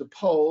close the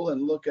poll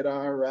and look at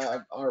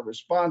our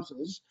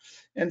responses.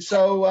 And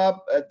so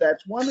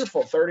that's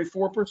wonderful.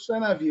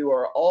 34% of you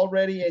are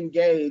already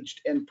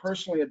engaged in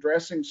personally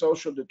addressing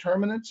social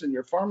determinants in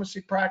your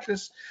pharmacy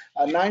practice.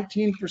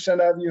 19%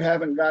 of you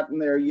haven't gotten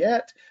there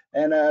yet,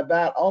 and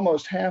about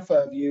almost half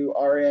of you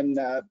are in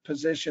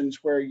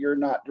positions where you're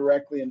not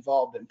directly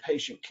involved in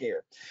patient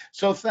care.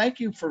 So thank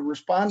you for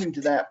responding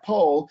to that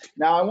poll.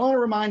 Now I want to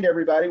remind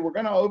everybody, we're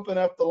going to open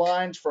up the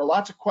lines for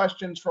lots of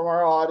questions from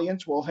our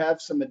audience. We'll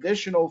have some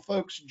additional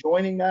folks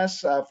joining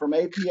us from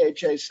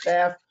APhA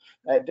staff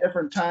at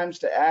different times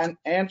to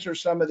answer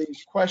some of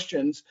these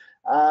questions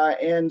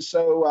and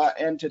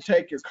to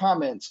take your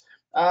comments.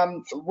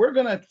 We're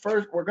going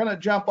to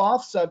jump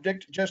off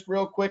subject just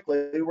real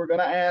quickly. We're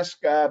going to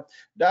ask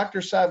Dr.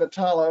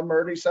 Savatala,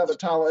 Murti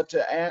Savatala,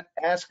 to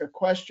ask a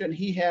question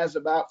he has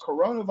about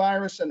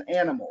coronavirus and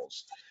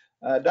animals.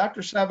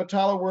 Dr.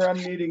 Savatala, we're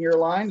unmuting your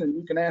line and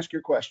you can ask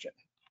your question.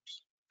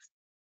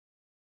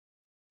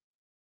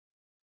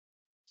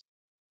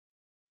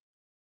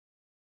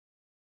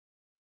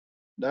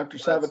 Dr.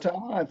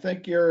 Savatala, I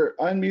think you're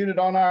unmuted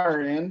on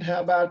our end. How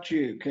about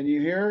you? Can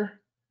you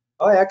hear?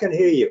 Oh, I can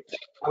hear you.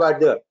 How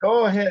about that?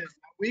 Go ahead.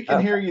 We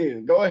can hear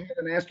you. Go ahead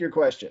and ask your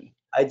question.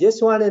 I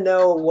just want to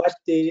know what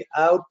the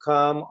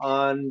outcome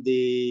on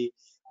the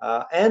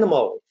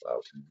animals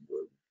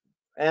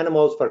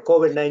for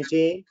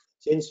COVID-19,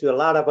 since a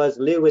lot of us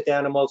live with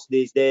animals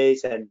these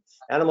days, and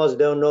animals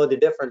don't know the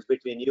difference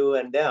between you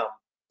and them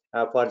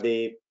for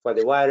the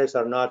virus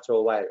or not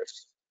so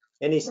virus.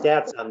 Any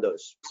stats on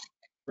those?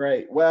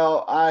 Great.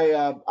 Well,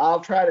 I'll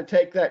try to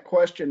take that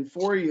question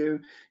for you.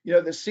 You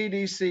know, the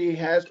CDC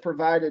has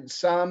provided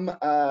some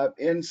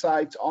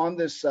insights on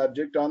this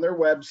subject on their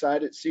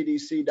website at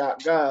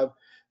cdc.gov.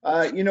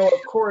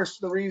 Of course,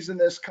 the reason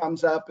this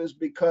comes up is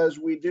because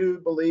we do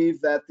believe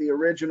that the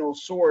original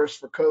source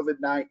for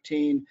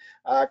COVID-19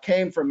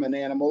 came from an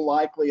animal,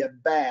 likely a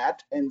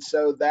bat. And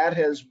so that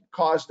has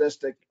caused us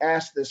to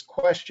ask this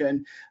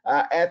question.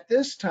 At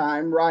this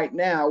time, right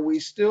now, we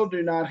still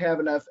do not have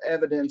enough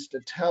evidence to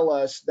tell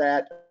us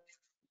that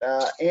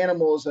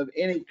animals of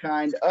any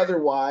kind,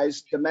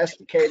 otherwise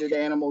domesticated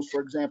animals, for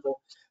example,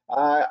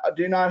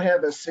 do not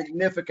have a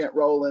significant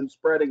role in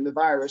spreading the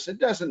virus. It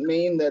doesn't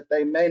mean that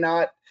they may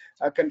not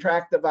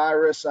contract the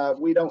virus.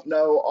 We don't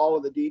know all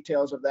of the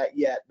details of that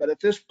yet. But at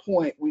this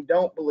point, we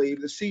don't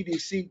believe, the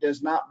CDC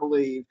does not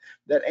believe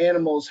that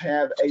animals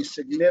have a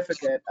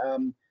significant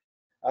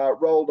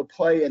role to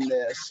play in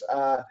this.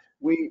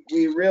 We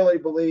really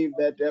believe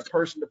that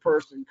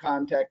person-to-person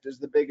contact is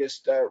the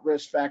biggest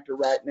risk factor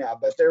right now.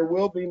 But there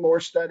will be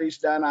more studies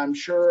done, I'm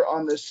sure,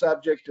 on this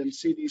subject, and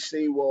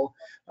CDC will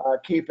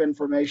keep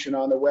information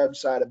on the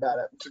website about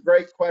it. It's a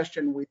great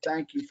question. We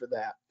thank you for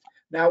that.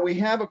 Now, we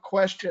have a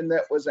question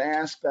that was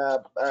asked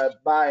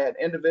by an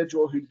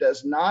individual who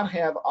does not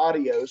have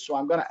audio, so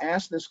I'm going to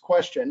ask this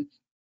question.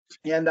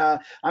 And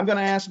I'm going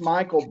to ask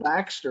Michael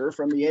Baxter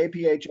from the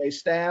APhA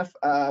staff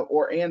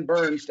or Ann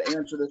Burns to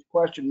answer this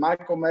question.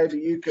 Michael, maybe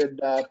you could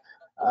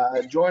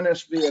join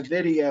us via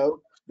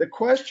video. The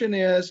question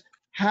is,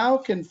 how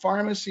can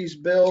pharmacies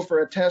bill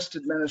for a test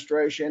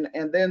administration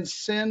and then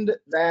send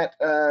that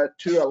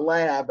to a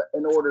lab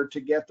in order to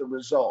get the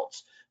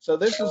results? So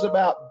this is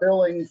about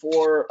billing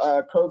for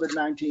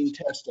COVID-19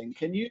 testing.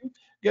 Can you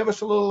give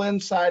us a little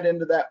insight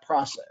into that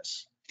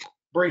process,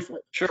 briefly?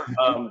 Sure.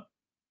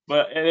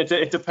 But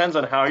it depends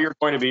on how you're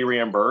going to be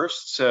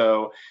reimbursed.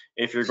 So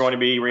if you're going to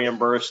be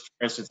reimbursed,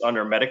 for instance,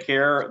 under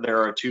Medicare,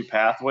 there are two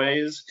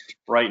pathways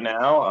right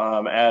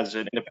now. As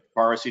an independent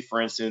pharmacy, for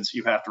instance,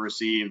 you have to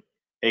receive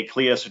a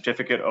CLIA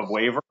certificate of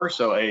waiver.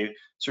 So a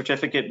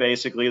certificate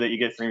basically that you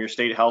get from your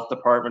state health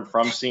department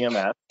from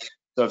CMS.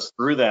 So it's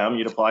through them.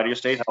 You'd apply to your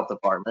state health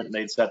department and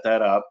they'd set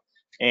that up.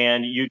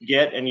 And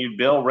you'd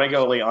bill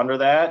regularly under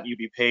that. You'd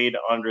be paid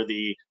under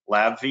the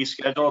lab fee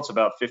schedule. It's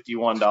about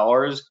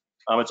 $51.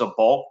 It's a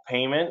bulk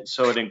payment,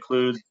 so it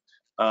includes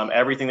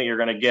everything that you're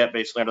going to get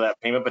basically under that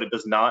payment, but it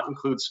does not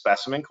include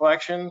specimen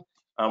collection,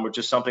 which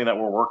is something that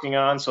we're working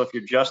on. So if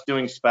you're just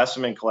doing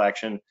specimen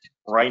collection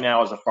right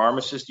now as a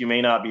pharmacist, you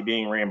may not be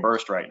being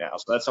reimbursed right now.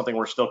 So that's something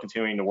we're still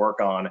continuing to work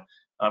on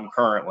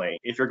currently.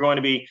 If you're going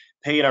to be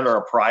paid under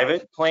a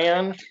private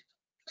plan,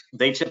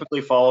 they typically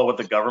follow what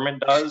the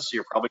government does. So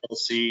you're probably going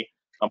to see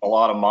a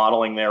lot of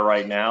modeling there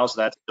right now.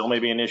 So that still may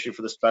be an issue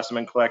for the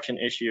specimen collection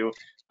issue.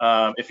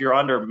 If you're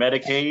under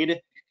Medicaid,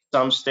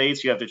 some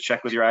states you have to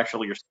check with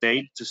your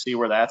state to see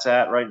where that's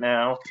at right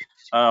now.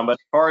 But as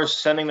far as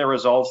sending the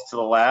results to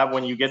the lab,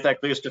 when you get that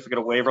CLIA certificate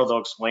of waiver, they'll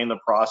explain the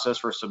process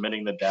for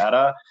submitting the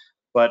data.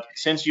 But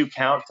since you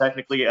count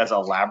technically as a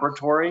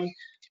laboratory,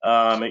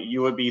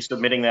 you would be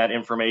submitting that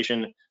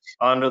information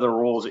under the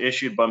rules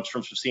issued from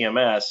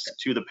CMS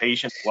to the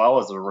patient as well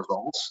as the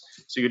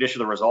results. So you'd issue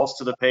the results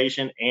to the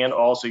patient, and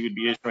also you'd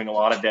be issuing a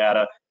lot of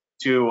data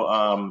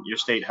to your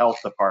state health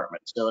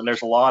department. So, and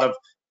there's a lot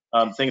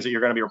of things that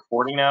you're going to be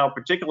reporting now,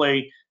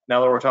 particularly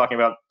now that we're talking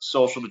about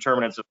social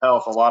determinants of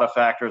health, a lot of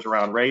factors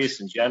around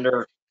race and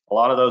gender, a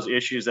lot of those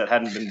issues that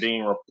hadn't been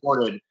being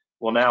reported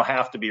will now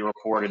have to be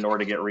reported in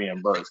order to get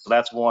reimbursed. So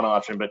that's one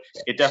option, but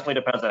it definitely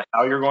depends on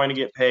how you're going to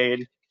get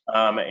paid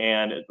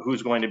and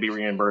who's going to be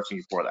reimbursing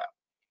you for that.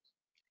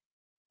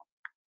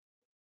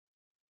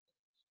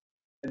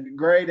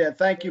 Great.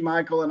 Thank you,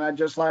 Michael. And I'd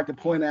just like to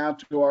point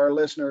out to our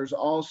listeners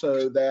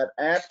also that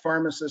at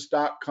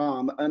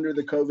pharmacists.com, under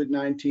the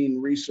COVID-19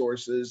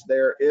 resources,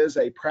 there is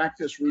a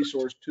practice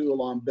resource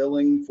tool on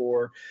billing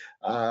for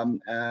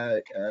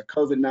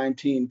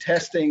COVID-19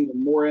 testing,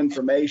 and more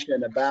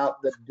information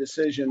about the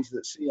decisions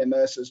that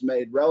CMS has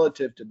made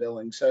relative to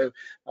billing. So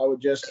I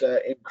would just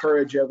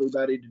encourage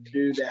everybody to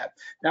do that.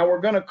 Now we're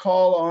going to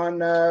call on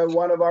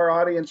one of our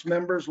audience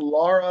members,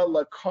 Laura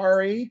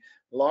Licari.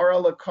 Laura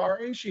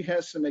Licari, she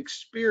has some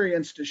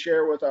experience to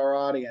share with our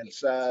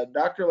audience.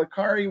 Dr.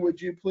 Licari, would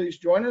you please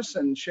join us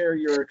and share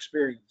your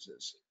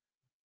experiences?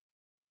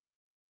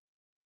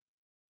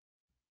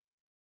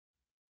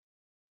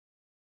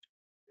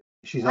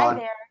 She's on. Hi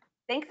there.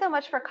 Thanks so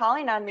much for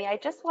calling on me. I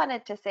just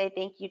wanted to say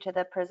thank you to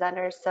the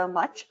presenters so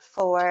much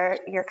for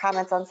your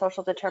comments on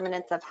social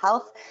determinants of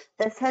health.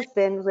 This has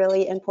been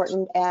really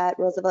important at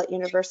Roosevelt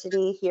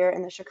University here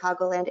in the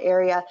Chicagoland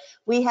area.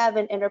 We have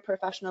an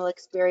interprofessional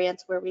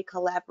experience where we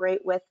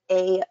collaborate with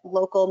a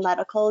local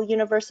medical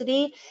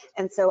university.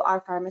 And so our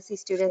pharmacy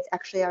students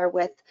actually are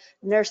with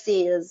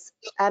nurses,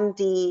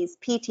 MDs,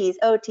 PTs,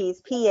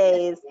 OTs,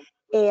 PAs,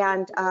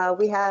 and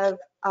we have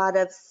out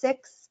of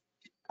 6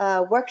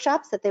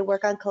 workshops that they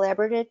work on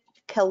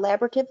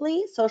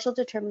collaboratively. Social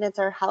determinants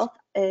of health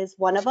is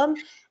one of them,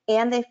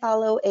 and they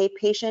follow a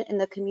patient in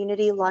the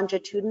community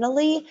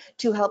longitudinally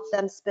to help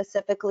them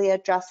specifically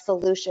address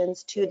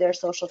solutions to their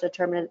social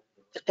determinant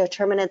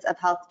determinants of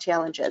health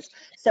challenges.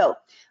 So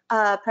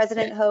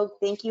President Hoag,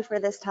 thank you for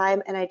this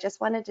time. And I just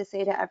wanted to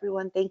say to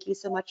everyone, thank you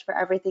so much for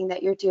everything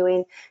that you're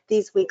doing.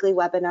 These weekly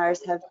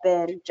webinars have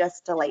been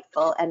just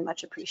delightful and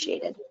much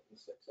appreciated.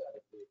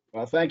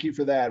 Well, thank you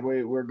for that.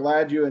 We're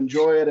glad you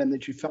enjoy it and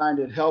that you find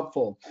it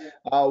helpful.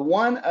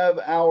 One of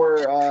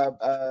our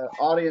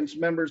audience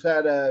members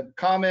had a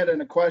comment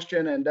and a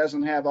question and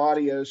doesn't have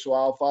audio, so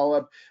I'll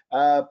follow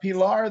up.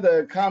 Pilar,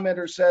 the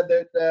commenter, said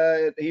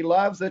that he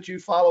loves that you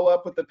follow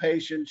up with the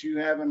patients you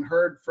haven't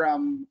heard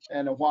from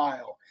in a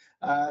while.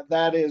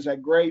 That is a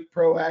great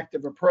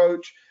proactive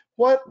approach.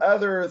 What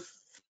other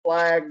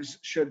flags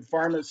should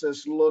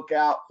pharmacists look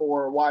out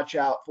for, watch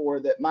out for,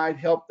 that might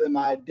help them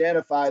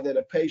identify that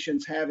a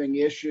patient's having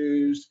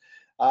issues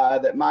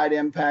that might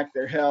impact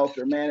their health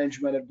or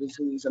management of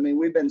disease? I mean,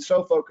 we've been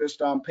so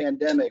focused on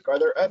pandemic. Are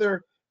there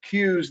other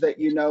cues that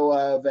you know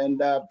of? And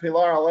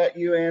Pilar, I'll let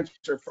you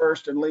answer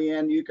first, and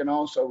Leanne, you can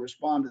also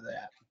respond to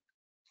that.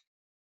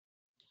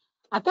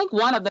 I think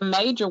one of the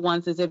major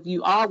ones is if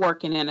you are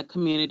working in a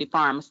community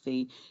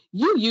pharmacy,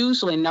 you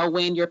usually know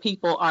when your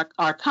people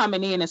are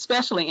coming in,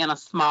 especially in a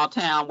small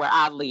town where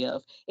I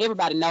live.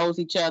 Everybody knows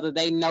each other.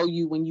 They know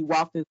you when you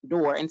walk through the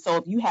door. And so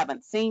if you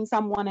haven't seen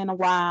someone in a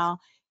while,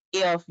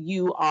 if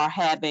you are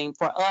having,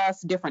 for us,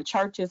 different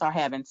churches are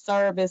having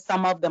service.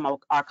 Some of them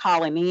are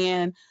calling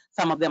in.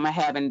 Some of them are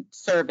having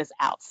service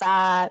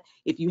outside.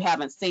 If you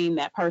haven't seen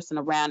that person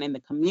around in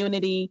the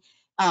community,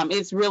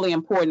 it's really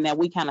important that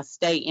we kind of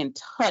stay in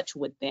touch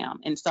with them.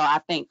 And so I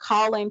think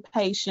calling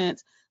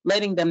patients,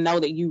 letting them know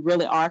that you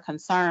really are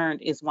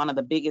concerned is one of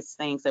the biggest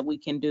things that we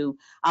can do.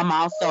 I'm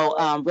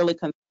also really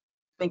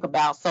think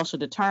about social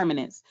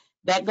determinants.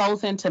 That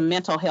goes into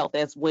mental health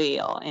as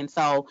well. And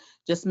so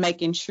just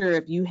making sure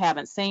if you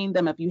haven't seen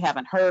them, if you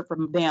haven't heard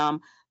from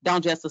them,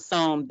 don't just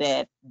assume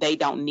that they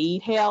don't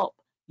need help.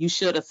 You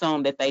should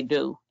assume that they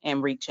do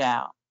and reach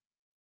out.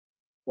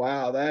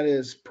 Wow, that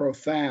is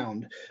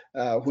profound.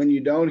 When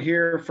you don't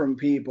hear from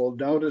people,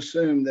 don't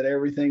assume that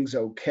everything's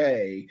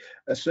okay.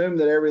 Assume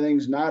that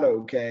everything's not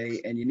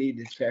okay, and you need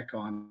to check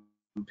on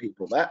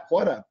people.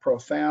 What a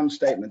profound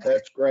statement.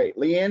 That's great.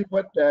 Leanne,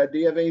 do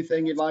you have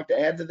anything you'd like to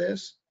add to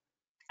this?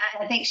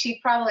 I think she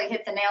probably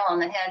hit the nail on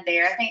the head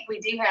there. I think we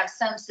do have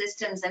some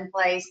systems in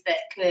place that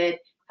could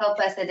help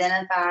us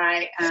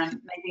identify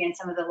maybe in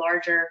some of the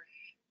larger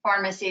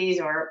pharmacies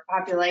or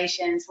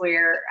populations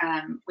where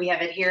we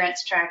have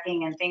adherence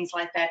tracking and things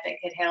like that that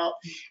could help.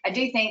 I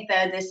do think,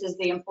 though, this is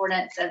the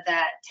importance of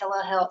that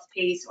telehealth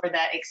piece or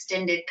that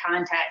extended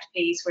contact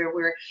piece where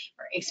we're,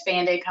 or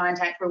expanded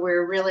contact, where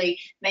we're really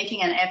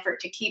making an effort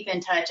to keep in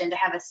touch and to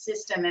have a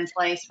system in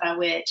place by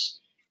which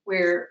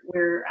we're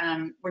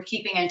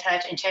keeping in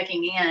touch and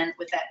checking in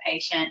with that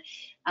patient.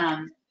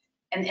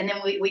 And then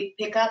we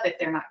pick up if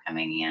they're not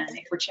coming in,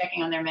 if we're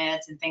checking on their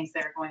meds and things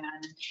that are going on.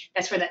 And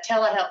that's where that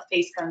telehealth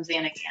piece comes in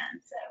again.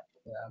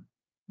 So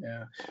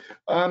Yeah.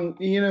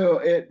 You know,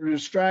 it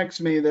strikes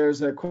me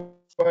there's a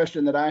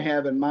question that I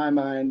have in my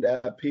mind,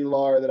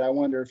 Pilar, that I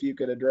wonder if you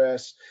could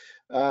address.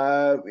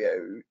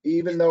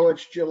 Even though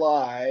it's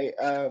July,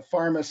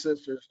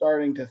 pharmacists are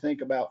starting to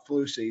think about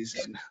flu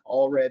season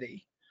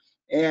already,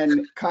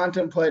 and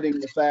contemplating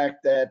the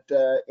fact that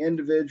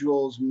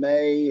individuals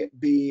may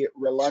be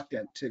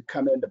reluctant to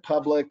come into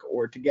public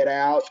or to get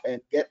out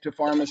and get to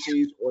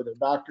pharmacies or the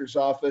doctor's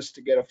office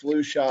to get a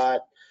flu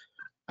shot.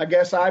 I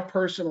guess I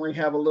personally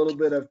have a little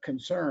bit of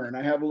concern.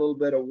 I have a little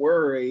bit of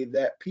worry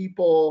that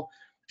people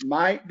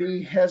might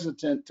be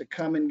hesitant to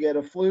come and get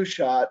a flu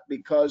shot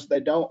because they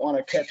don't want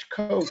to catch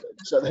COVID.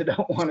 So they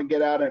don't want to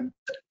get out in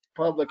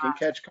public and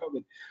catch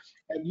COVID.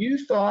 Have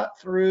you thought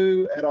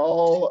through at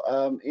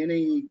all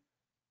any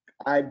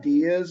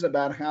ideas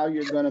about how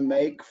you're going to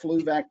make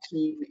flu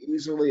vaccine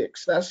easily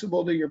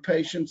accessible to your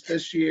patients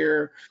this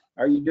year?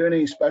 Are you doing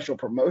any special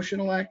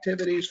promotional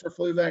activities for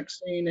flu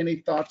vaccine? Any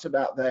thoughts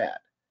about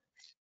that?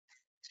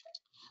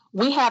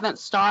 We haven't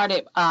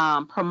started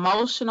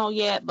promotional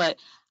yet, but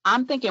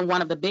I'm thinking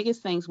one of the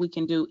biggest things we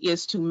can do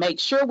is to make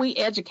sure we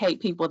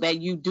educate people that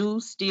you do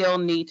still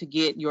need to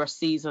get your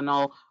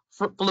seasonal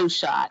flu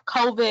shot.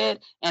 COVID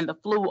and the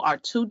flu are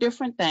two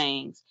different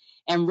things,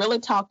 and really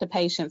talk to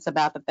patients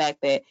about the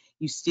fact that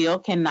you still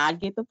cannot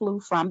get the flu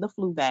from the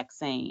flu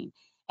vaccine.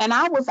 And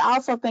I was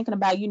also thinking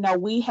about, you know,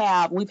 we've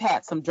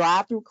had some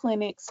drive-through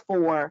clinics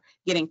for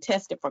getting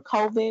tested for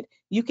COVID.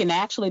 You can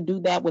actually do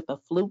that with a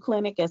flu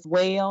clinic as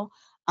well.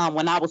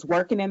 When I was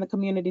working in the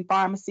community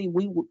pharmacy,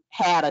 we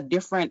had a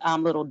different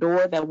little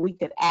door that we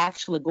could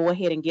actually go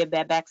ahead and give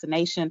that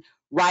vaccination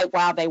right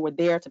while they were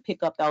there to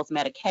pick up those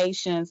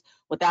medications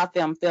without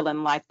them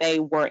feeling like they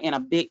were in a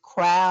big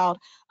crowd.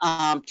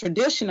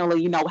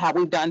 Traditionally, you know, how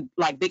we've done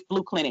like big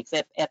flu clinics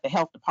at the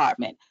health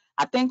department.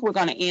 I think we're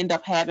going to end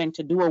up having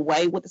to do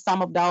away with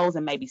some of those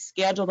and maybe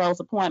schedule those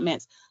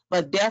appointments,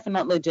 but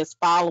definitely just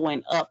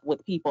following up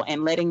with people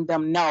and letting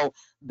them know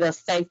the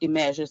safety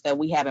measures that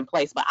we have in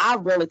place. But I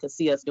really could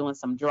see us doing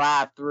some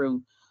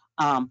drive-through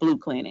flu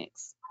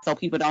clinics so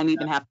people don't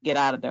even have to get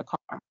out of their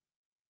car.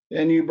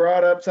 And you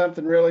brought up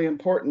something really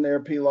important there,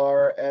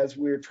 Pilar, as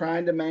we're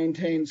trying to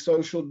maintain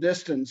social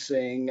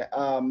distancing.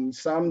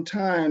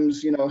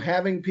 Sometimes,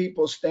 having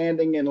people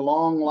standing in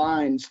long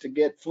lines to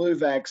get flu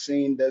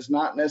vaccine does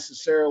not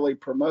necessarily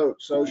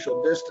promote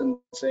social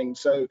distancing.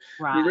 So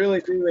we Right. really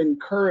do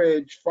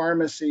encourage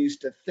pharmacies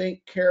to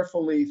think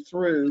carefully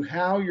through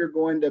how you're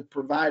going to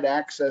provide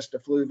access to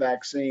flu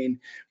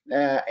vaccine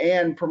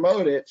and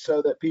promote it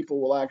so that people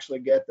will actually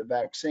get the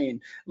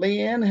vaccine.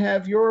 Leanne,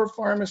 have your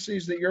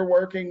pharmacies that you're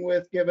working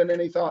with given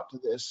any thought to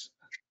this?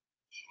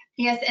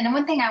 Yes, and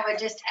one thing I would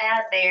just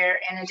add there,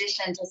 in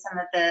addition to some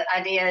of the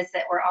ideas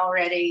that were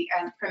already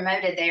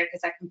promoted there,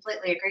 because I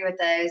completely agree with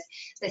those,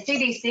 the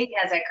CDC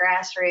has a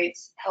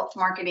grassroots health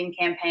marketing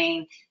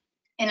campaign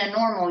in a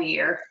normal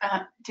year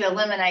to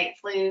eliminate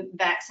flu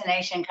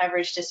vaccination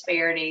coverage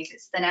disparities.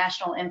 It's the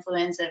National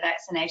Influenza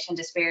Vaccination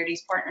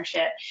Disparities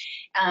Partnership.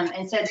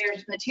 And so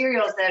there's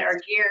materials that are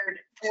geared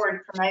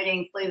toward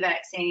promoting flu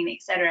vaccine,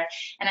 et cetera.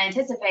 And I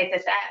anticipate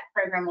that that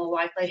program will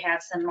likely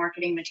have some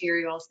marketing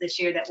materials this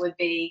year that would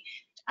be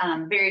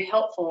very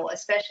helpful,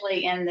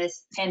 especially in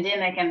this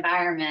pandemic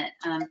environment,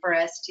 for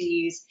us to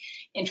use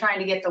in trying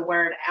to get the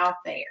word out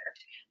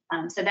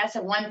there. So that's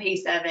one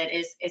piece of it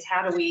is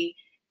how do we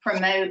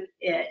promote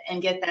it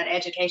and get that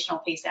educational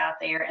piece out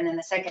there. And then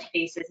the second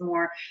piece is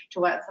more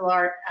to what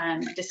Pilar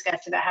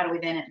discussed about how do we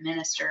then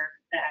administer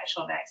the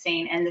actual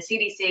vaccine. And the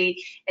CDC,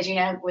 as you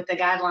know, with the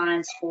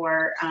guidelines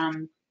for,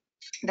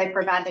 they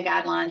provide the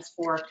guidelines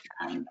for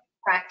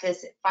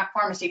practice,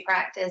 pharmacy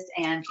practice,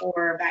 and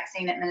for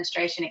vaccine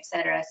administration, et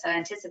cetera. So I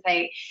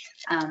anticipate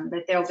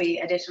that there'll be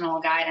additional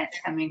guidance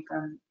coming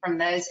from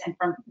those and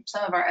from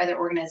some of our other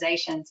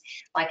organizations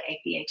like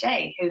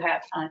APhA, who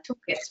have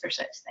toolkits for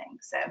such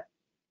things. So.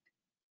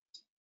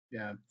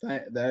 Yeah,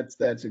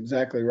 that's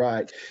exactly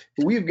right.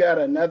 We've got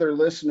another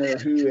listener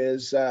who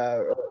is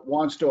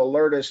wants to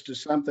alert us to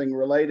something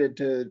related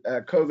to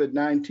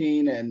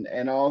COVID-19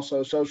 and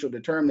also social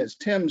determinants.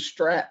 Tim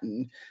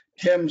Stratton.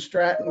 Tim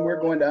Stratton,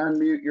 we're going to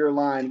unmute your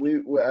line.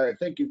 I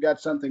think you've got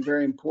something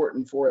very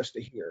important for us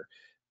to hear.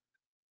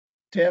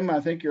 Tim,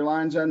 I think your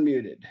line's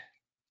unmuted.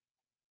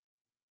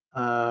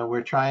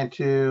 We're trying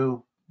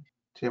to,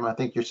 Tim, I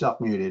think you're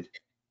self-muted.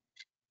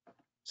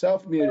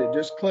 Self-muted.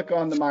 Just click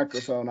on the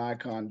microphone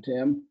icon,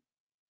 Tim.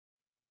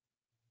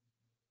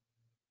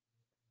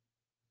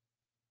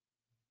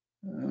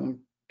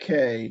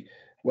 Okay.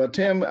 Well,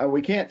 Tim,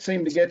 we can't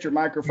seem to get your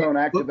microphone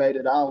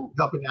activated.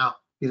 He's open now.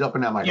 He's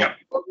open now, Michael. Yeah.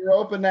 Oh, you're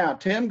open now.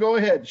 Tim, go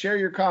ahead. Share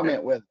your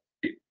comment with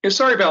us. Yeah,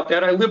 sorry about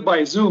that. I live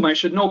by Zoom. I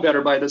should know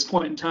better by this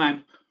point in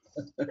time.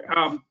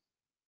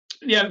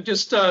 Yeah,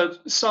 just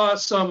saw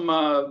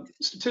some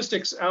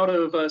statistics out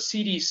of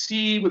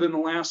CDC within the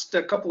last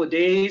couple of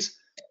days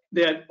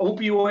that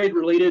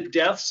opioid-related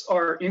deaths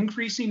are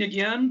increasing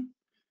again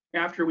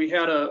after we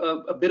had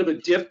a bit of a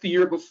dip the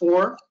year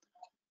before.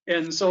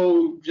 And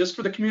so just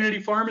for the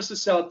community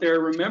pharmacists out there,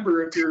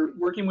 remember, if you're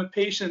working with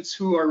patients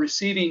who are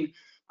receiving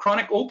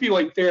chronic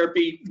opioid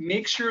therapy,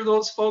 make sure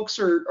those folks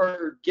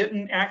are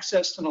getting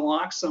access to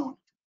naloxone.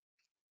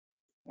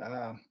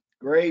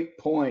 Great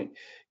point.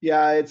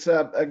 Yeah, it's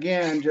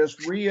again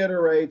just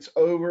reiterates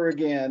over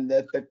again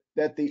that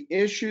the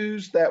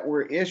issues that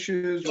were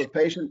issues with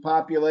patient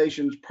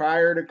populations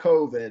prior to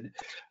COVID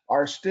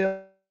are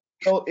still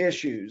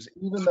issues.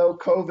 Even though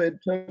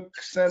COVID took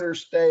center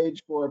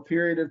stage for a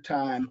period of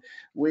time,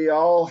 we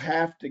all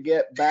have to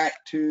get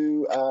back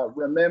to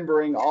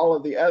remembering all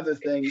of the other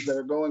things that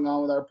are going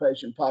on with our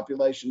patient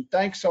population.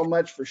 Thanks so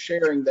much for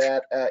sharing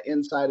that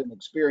insight and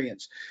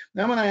experience.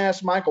 Now I'm going to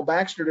ask Michael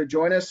Baxter to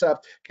join us.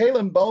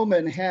 Kaylin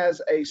Bowman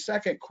has a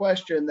second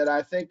question that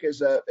I think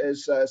is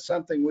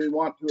something we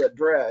want to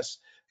address.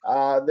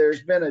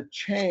 There's been a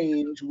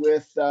change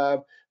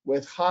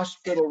with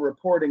hospital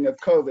reporting of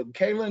COVID.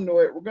 Kaylin,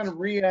 we're going to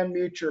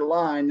re-unmute your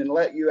line and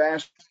let you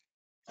ask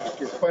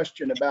your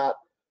question about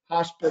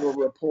hospital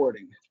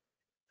reporting.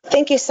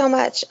 Thank you so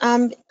much.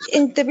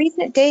 In the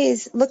recent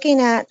days,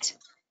 looking at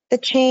the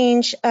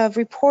change of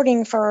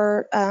reporting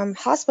for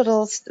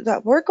hospitals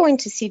that we're going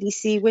to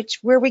CDC,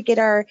 where we get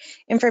our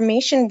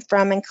information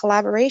from in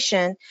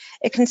collaboration,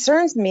 it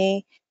concerns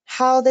me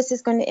how this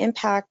is going to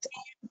impact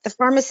the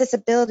pharmacist's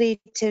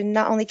ability to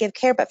not only give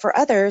care, but for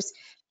others,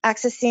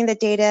 accessing the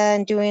data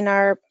and doing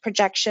our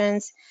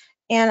projections.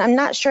 And I'm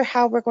not sure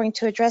how we're going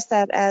to address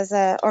that as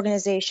an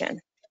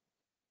organization.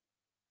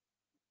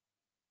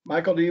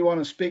 Michael, do you want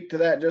to speak to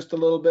that just a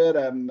little bit?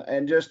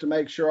 And just to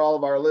make sure all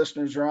of our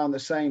listeners are on the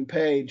same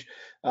page,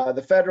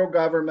 the federal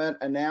government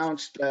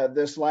announced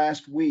this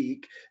last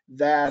week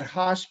that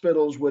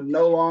hospitals would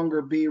no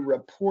longer be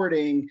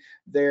reporting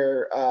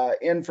their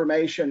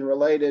information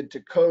related to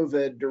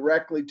COVID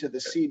directly to the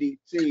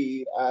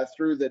CDC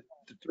through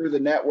the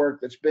network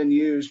that's been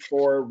used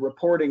for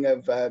reporting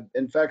of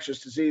infectious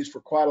disease for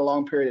quite a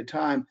long period of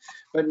time,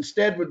 but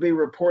instead would be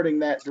reporting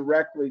that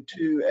directly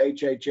to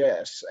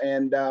HHS.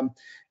 And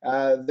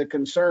the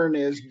concern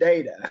is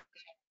data.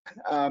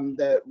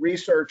 That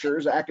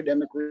researchers,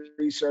 academic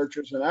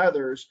researchers and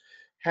others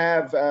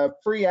have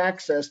free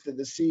access to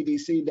the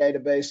CDC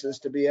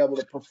databases to be able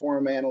to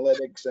perform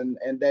analytics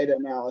and data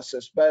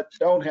analysis, but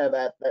don't have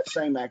that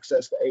same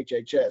access to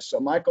HHS. So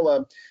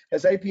Michael,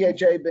 has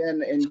APHA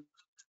been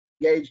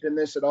engaged in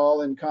this at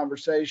all in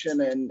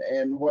conversation,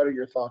 and what are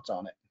your thoughts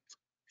on it?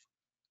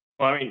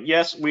 Well, I mean,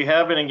 yes, we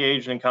have been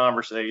engaged in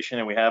conversation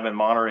and we have been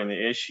monitoring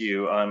the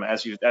issue.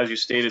 As you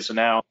stated, so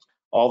now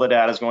all the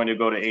data is going to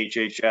go to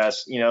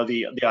HHS. You know,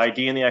 the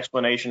idea and the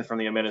explanation from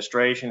the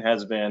administration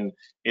has been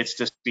it's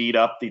to speed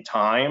up the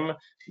time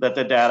that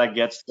the data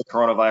gets to the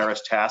coronavirus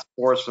task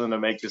force for them to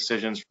make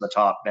decisions from the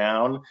top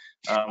down,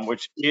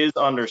 which is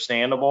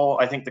understandable.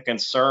 I think the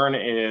concern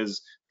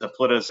is the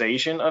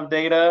politicization of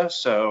data.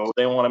 So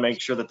they want to make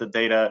sure that the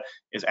data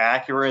is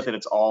accurate, that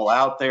it's all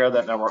out there,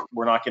 that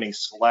we're not getting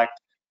select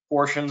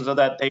portions of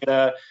that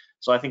data.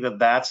 So I think that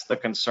that's the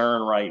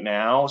concern right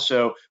now.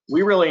 So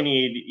we really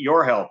need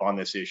your help on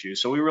this issue.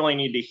 So we really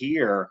need to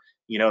hear,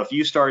 you know, if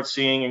you start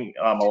seeing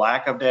a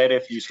lack of data,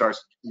 if you start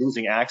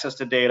losing access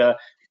to data,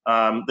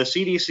 the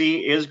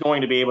CDC is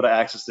going to be able to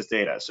access this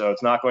data. So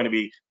it's not going to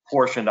be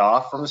portioned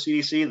off from the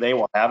CDC. They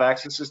will have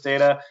access to this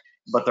data,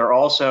 but they're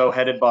also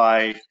headed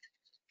by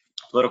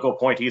political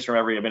appointees from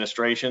every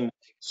administration.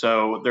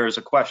 So there's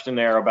a question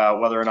there about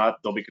whether or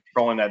not they'll be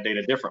controlling that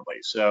data differently.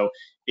 So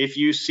if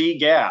you see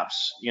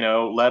gaps, you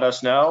know, let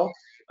us know.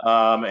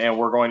 And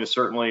we're going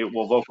to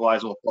we'll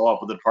vocalize and we'll follow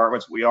up with the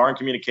departments. We are in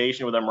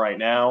communication with them right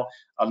now.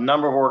 A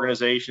number of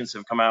organizations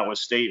have come out with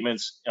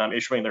statements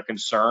issuing their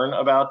concern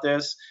about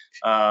this.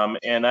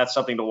 And that's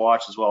something to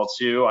watch as well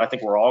too. I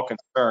think we're all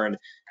concerned,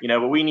 you know,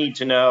 but we need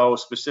to know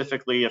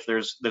specifically if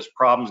there's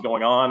problems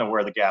going on and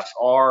where the gaps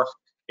are.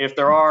 If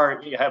there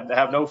are, you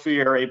have no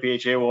fear,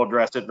 APHA will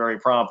address it very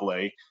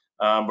promptly.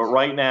 But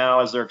right now,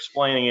 as they're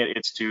explaining it,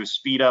 it's to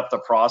speed up the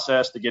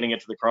process to getting it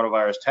to the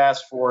coronavirus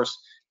task force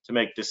to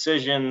make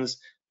decisions,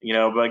 you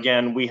know, but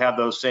again, we have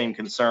those same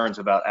concerns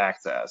about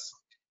access.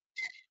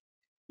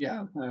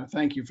 Yeah,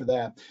 thank you for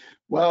that.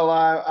 Well,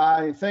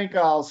 I think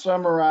I'll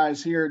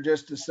summarize here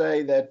just to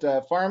say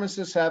that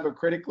pharmacists have a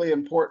critically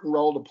important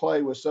role to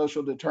play with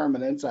social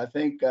determinants. I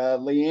think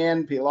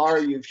Leanne, Pilar,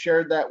 you've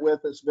shared that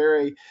with us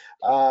very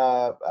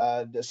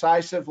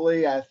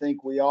decisively. I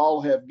think we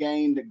all have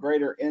gained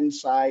greater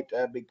insight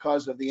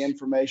because of the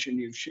information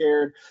you've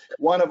shared.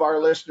 One of our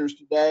listeners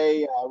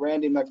today,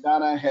 Randy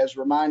McDonough, has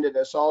reminded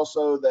us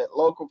also that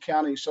local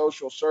county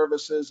social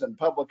services and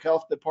public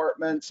health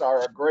departments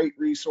are a great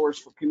resource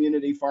for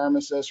community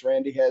pharmacists.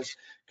 Randy has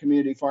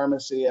community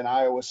pharmacy in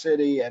Iowa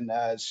City and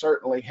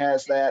certainly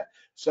has that.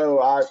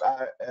 So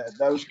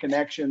those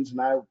connections,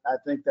 and I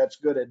think that's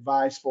good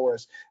advice for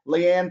us.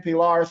 Leanne,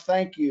 Pilar,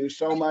 thank you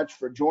so much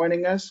for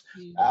joining us.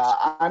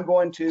 I'm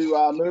going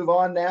to move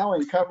on now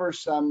and cover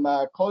some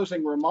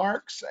closing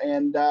remarks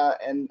and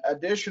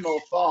additional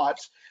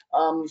thoughts.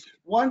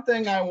 One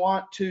thing I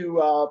want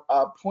to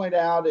point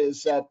out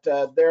is that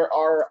there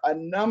are a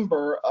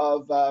number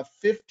of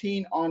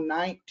 15 on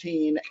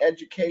 19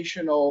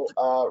 educational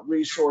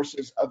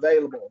resources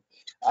available.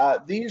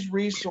 These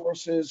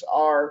resources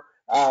are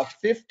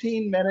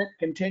 15-minute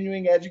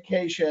continuing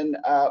education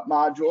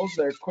modules.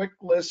 They're quick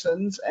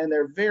listens and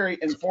they're very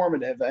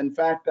informative. In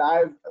fact,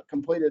 I've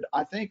completed,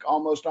 I think,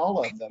 almost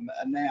all of them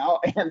now.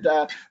 And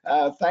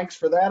thanks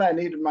for that. I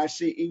needed my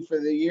CE for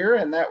the year,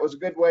 and that was a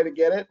good way to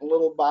get it in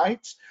little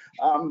bites.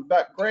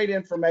 But great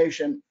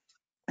information.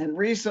 And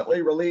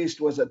recently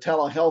released was a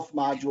telehealth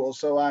module,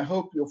 so I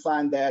hope you'll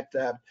find that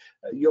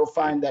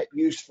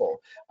useful.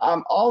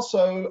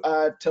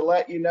 Also, to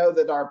let you know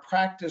that our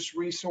practice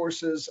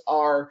resources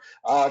are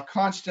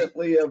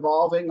constantly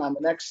evolving. On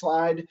the next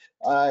slide,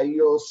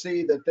 you'll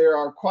see that there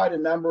are quite a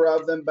number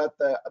of them, but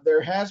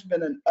there has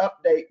been an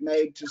update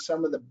made to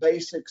some of the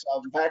basics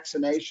of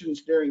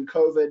vaccinations during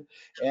COVID,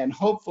 and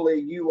hopefully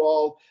you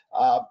all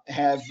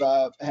have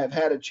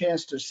had a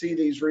chance to see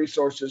these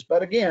resources.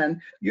 But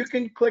again, you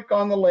can click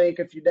on the link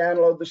if you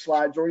download the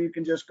slides, or you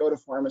can just go to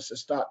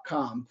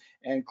pharmacists.com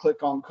and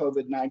click on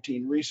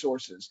COVID-19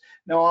 resources.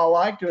 Now, I'd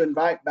like to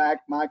invite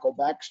back Michael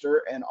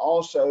Baxter and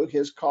also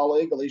his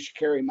colleague, Alicia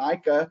Carey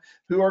Micah,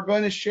 who are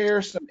going to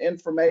share some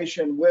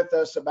information with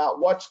us about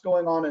what's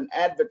going on in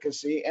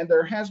advocacy. And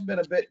there has been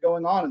a bit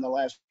going on in the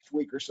last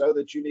week or so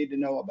that you need to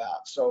know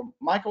about. So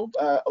Michael,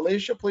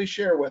 Alicia, please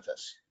share with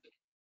us.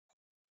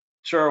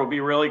 Sure, we'll be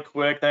really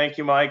quick. Thank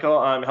you,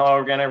 Michael.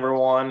 Hello again,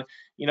 everyone.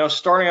 You know,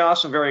 starting off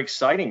some very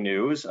exciting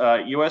news.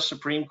 U.S.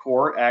 Supreme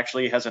Court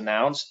actually has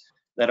announced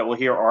that it will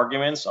hear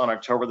arguments on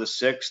October the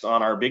 6th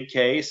on our big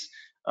case,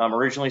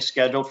 originally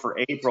scheduled for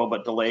April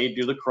but delayed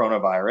due to the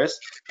coronavirus,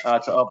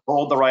 to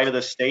uphold the right of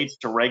the states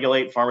to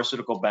regulate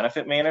pharmaceutical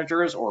benefit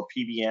managers, or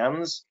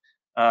PBMs.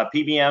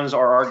 PBMs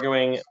are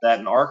arguing that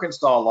an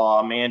Arkansas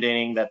law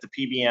mandating that the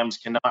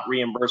PBMs cannot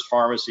reimburse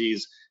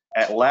pharmacies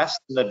at less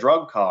than the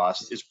drug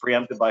cost is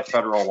preempted by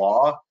federal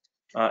law.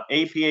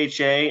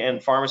 APhA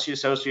and pharmacy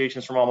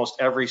associations from almost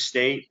every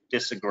state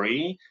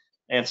disagree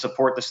and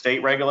support the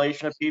state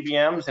regulation of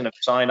PBMs and have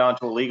signed on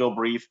to a legal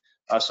brief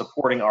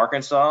supporting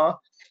Arkansas.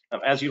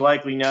 As you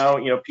likely know,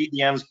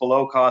 PBM's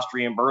below-cost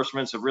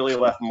reimbursements have really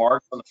left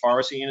marks on the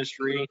pharmacy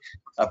industry,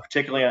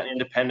 particularly on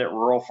independent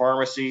rural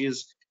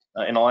pharmacies.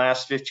 In the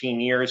last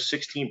 15 years,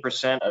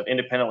 16% of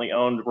independently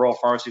owned rural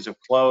pharmacies have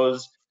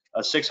closed.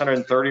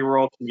 630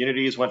 rural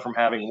communities went from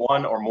having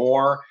one or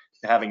more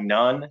to having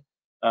none.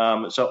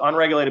 So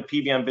unregulated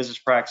PBM business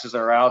practices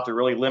are out to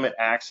really limit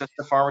access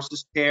to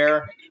pharmacist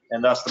care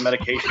and thus the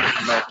medication to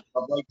the American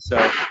public.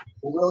 So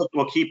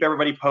we'll keep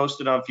everybody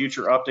posted on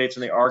future updates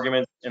and the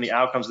arguments and the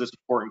outcomes of this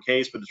important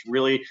case, but it's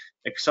really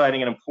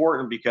exciting and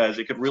important because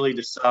it could really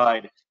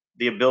decide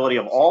the ability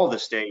of all of the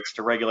states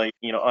to regulate,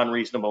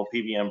 unreasonable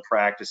PBM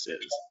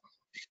practices.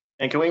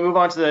 And can we move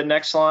on to the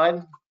next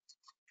slide?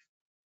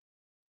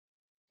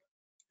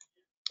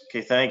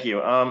 Okay, thank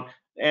you.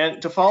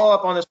 And to follow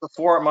up on this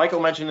before,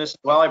 Michael mentioned this as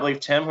well. I believe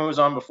Tim, who was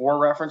on before,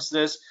 referenced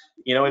this.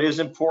 It is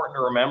important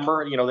to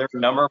remember, there are a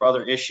number of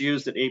other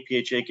issues that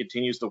APhA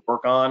continues to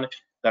work on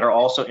that are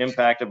also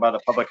impacted by the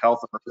public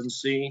health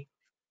emergency.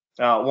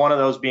 One of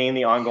those being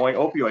the ongoing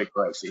opioid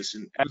crisis.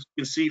 And as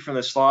you can see from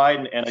the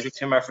slide, and I think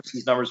Tim referenced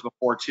these numbers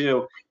before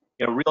too,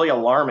 really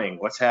alarming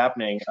what's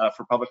happening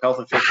for public health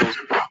officials.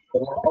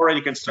 We're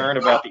already concerned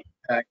about the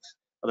impact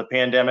of the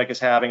pandemic is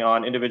having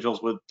on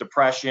individuals with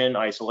depression,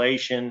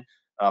 isolation,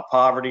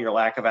 poverty, or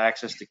lack of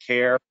access to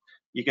care.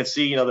 You can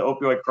see, the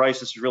opioid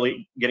crisis is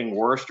really getting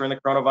worse during the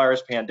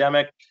coronavirus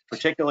pandemic,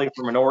 particularly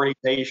for minority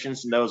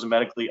patients and those in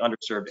medically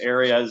underserved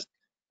areas.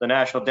 The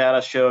national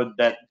data showed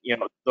that, the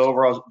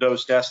overall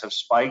dose deaths have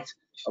spiked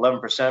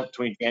 11%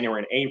 between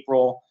January and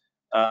April.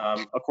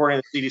 According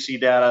to the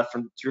CDC data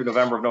through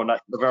November of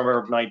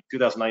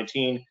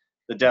 2019,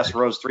 the deaths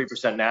rose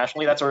 3%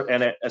 nationally.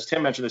 And as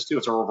Tim mentioned this too,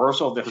 it's a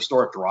reversal of the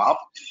historic drop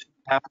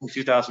happened in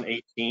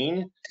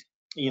 2018.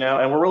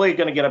 And we're really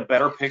going to get a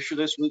better picture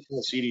this week from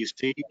the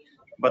CDC.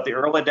 But the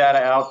early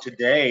data out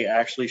today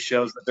actually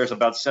shows that there's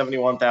about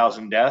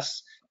 71,000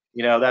 deaths.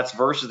 That's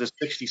versus the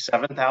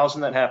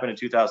 67,000 that happened in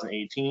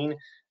 2018.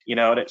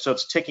 So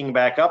it's ticking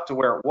back up to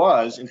where it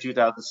was in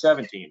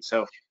 2017.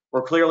 So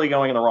we're clearly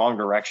going in the wrong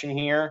direction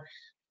here.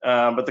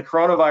 But the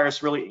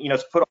coronavirus really,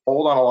 it's put a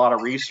hold on a lot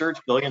of research,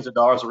 billions of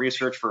dollars of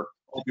research for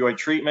opioid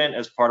treatment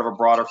as part of a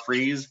broader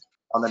freeze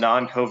on the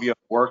non-COVID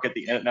work at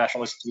the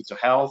National Institutes of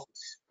Health.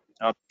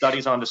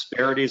 Studies on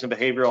disparities in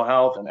behavioral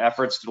health and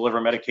efforts to deliver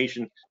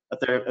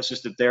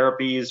medication-assisted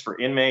therapies for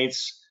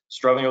inmates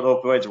struggling with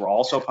opioids were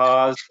also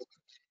paused.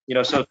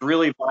 So it's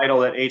really vital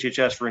that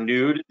HHS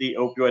renewed the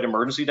opioid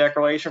emergency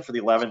declaration for the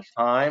 11th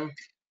time,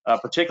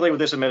 particularly with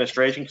this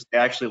administration, because they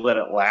actually let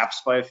it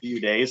lapse by a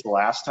few days the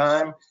last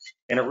time.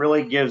 And it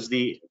really gives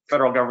the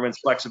federal government's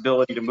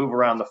flexibility to move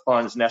around the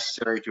funds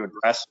necessary to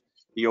address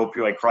the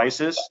opioid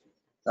crisis.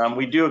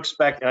 We do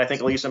expect, and I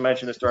think Lisa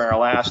mentioned this during our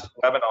last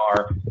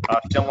webinar,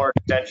 similar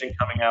extension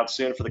coming out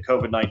soon for the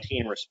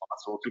COVID-19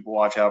 response. So we'll keep a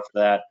watch out for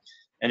that.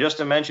 And just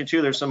to mention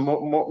too, there's some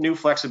new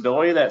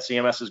flexibility that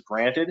CMS has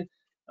granted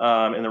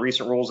in the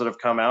recent rules that have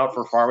come out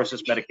for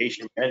pharmacist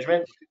medication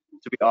management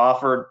to be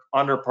offered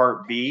under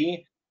Part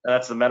B.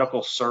 That's the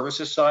medical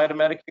services side of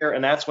Medicare,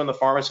 and that's when the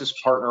pharmacists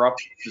partner up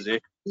with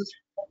physicians.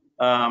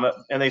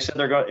 And they said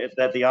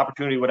that the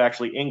opportunity would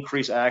actually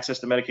increase access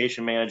to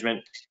medication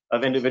management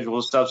of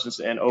individuals with substance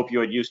and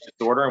opioid use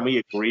disorder, and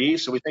we agree.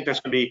 So we think there's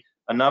going to be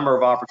a number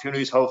of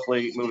opportunities,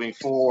 hopefully moving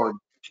forward,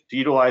 to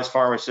utilize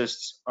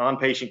pharmacists on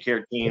patient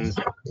care teams,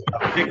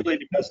 particularly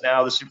because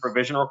now the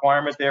supervision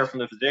requirement there from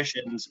the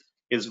physicians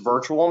is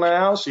virtual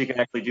now, so you can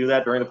actually do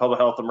that during the public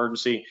health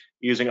emergency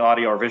using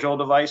audio or visual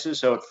devices.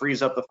 So it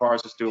frees up the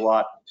pharmacists to do a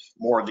lot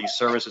more of these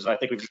services. I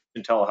think we've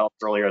mentioned telehealth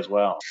earlier as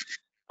well.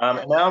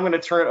 And now I'm going to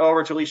turn it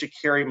over to Alicia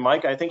Carey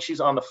Mike. I think she's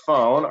on the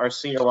phone, our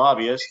senior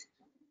lobbyist,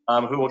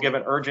 who will give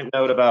an urgent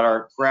note about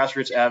our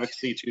grassroots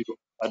advocacy to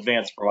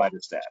advance provider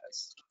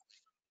status.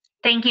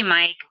 Thank you,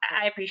 Mike.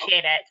 I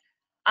appreciate it.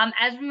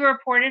 As we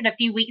reported a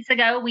few weeks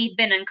ago, we've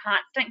been in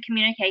constant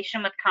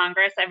communication with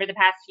Congress over the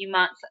past few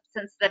months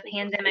since the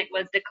pandemic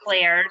was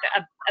declared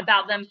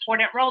about the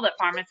important role that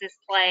pharmacists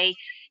play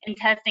in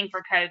testing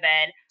for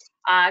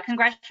COVID.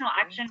 Congressional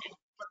action is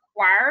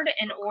required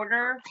in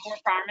order for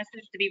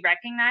pharmacists to be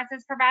recognized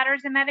as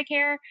providers in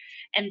Medicare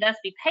and thus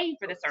be paid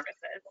for the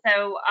services.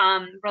 So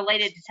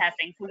related to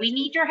testing. So we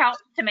need your help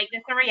to make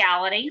this a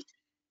reality.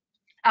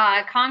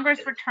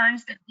 Congress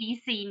returns to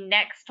DC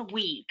next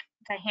week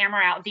to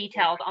hammer out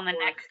details on the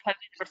next COVID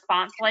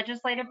response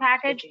legislative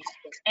package.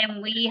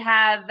 And we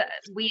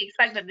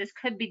expect that this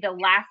could be the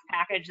last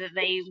package that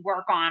they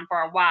work on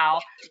for a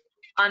while.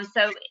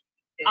 So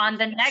on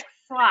the next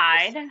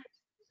slide,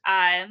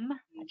 I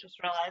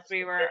just realized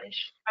we were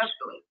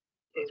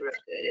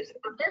this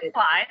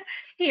slide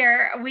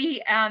here.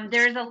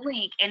 There's a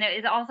link, and it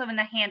is also in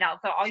the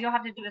handout. So all you'll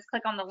have to do is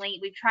click on the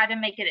link. We've tried to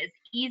make it as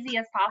easy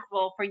as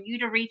possible for you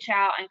to reach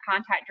out and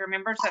contact your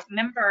member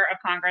of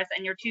Congress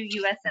and your 2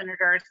 U.S.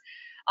 senators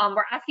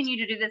We're asking you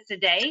to do this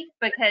today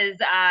because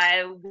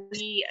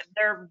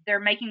they're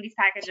making these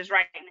packages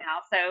right now.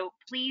 So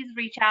please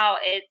reach out.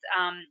 It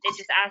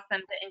just asks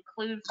them to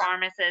include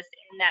pharmacists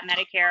in that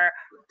Medicare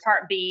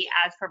Part B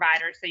as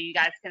providers, so you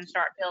guys can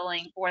start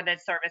billing for the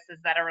services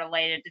that are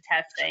related to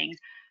testing.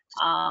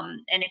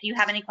 And if you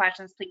have any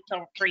questions, please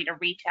feel free to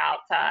reach out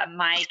to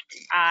Mike,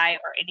 I,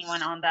 or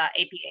anyone on the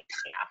APhA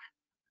staff.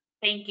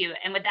 Thank you.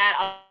 And with that,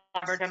 I'll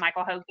over to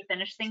Michael Hogue to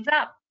finish things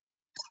up.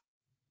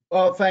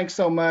 Well, thanks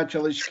so much,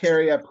 Alicia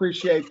Carey. I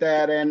appreciate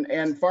that.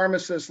 And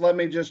pharmacists, let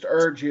me just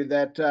urge you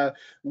that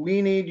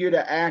we need you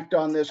to act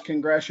on this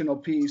congressional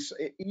piece.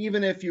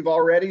 Even if you've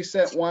already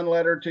sent one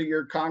letter to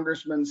your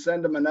congressman,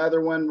 send them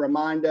another one,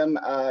 remind them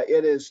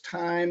it is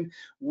time.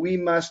 We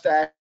must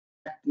act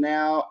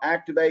now.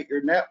 Activate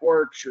your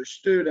networks, your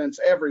students,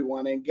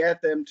 everyone, and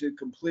get them to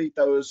complete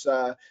those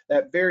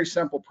that very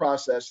simple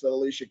process that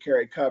Alicia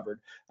Carey covered.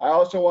 I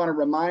also want to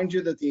remind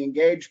you that the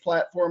Engage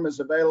platform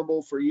is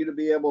available for you to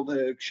be able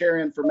to share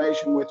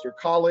information with your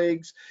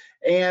colleagues.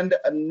 And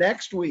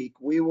next week,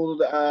 we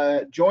will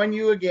join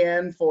you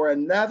again for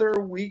another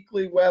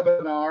weekly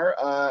webinar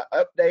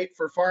update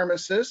for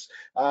pharmacists.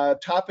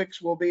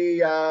 Topics will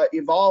be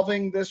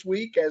evolving this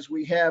week as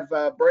we have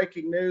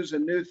breaking news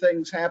and new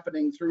things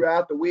happening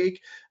throughout the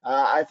week.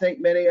 I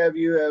think many of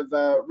you have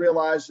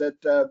realized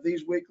that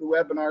these weekly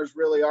webinars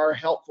really are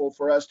helpful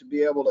for us to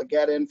be able to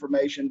get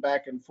information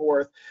back and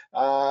forth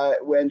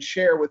and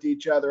share with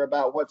each other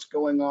about what's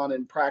going on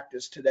in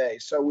practice today.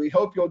 So we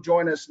hope you'll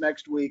join us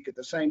next week at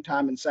the same time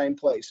and same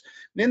place.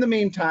 And in the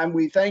meantime,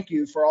 we thank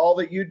you for all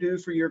that you do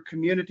for your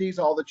communities,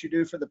 all that you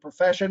do for the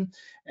profession,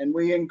 and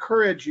we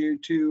encourage you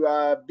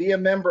to be a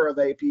member of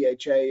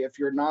APhA if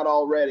you're not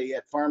already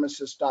at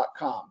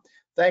pharmacists.com.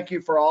 Thank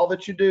you for all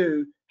that you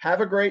do. Have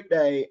a great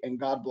day, and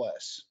God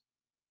bless.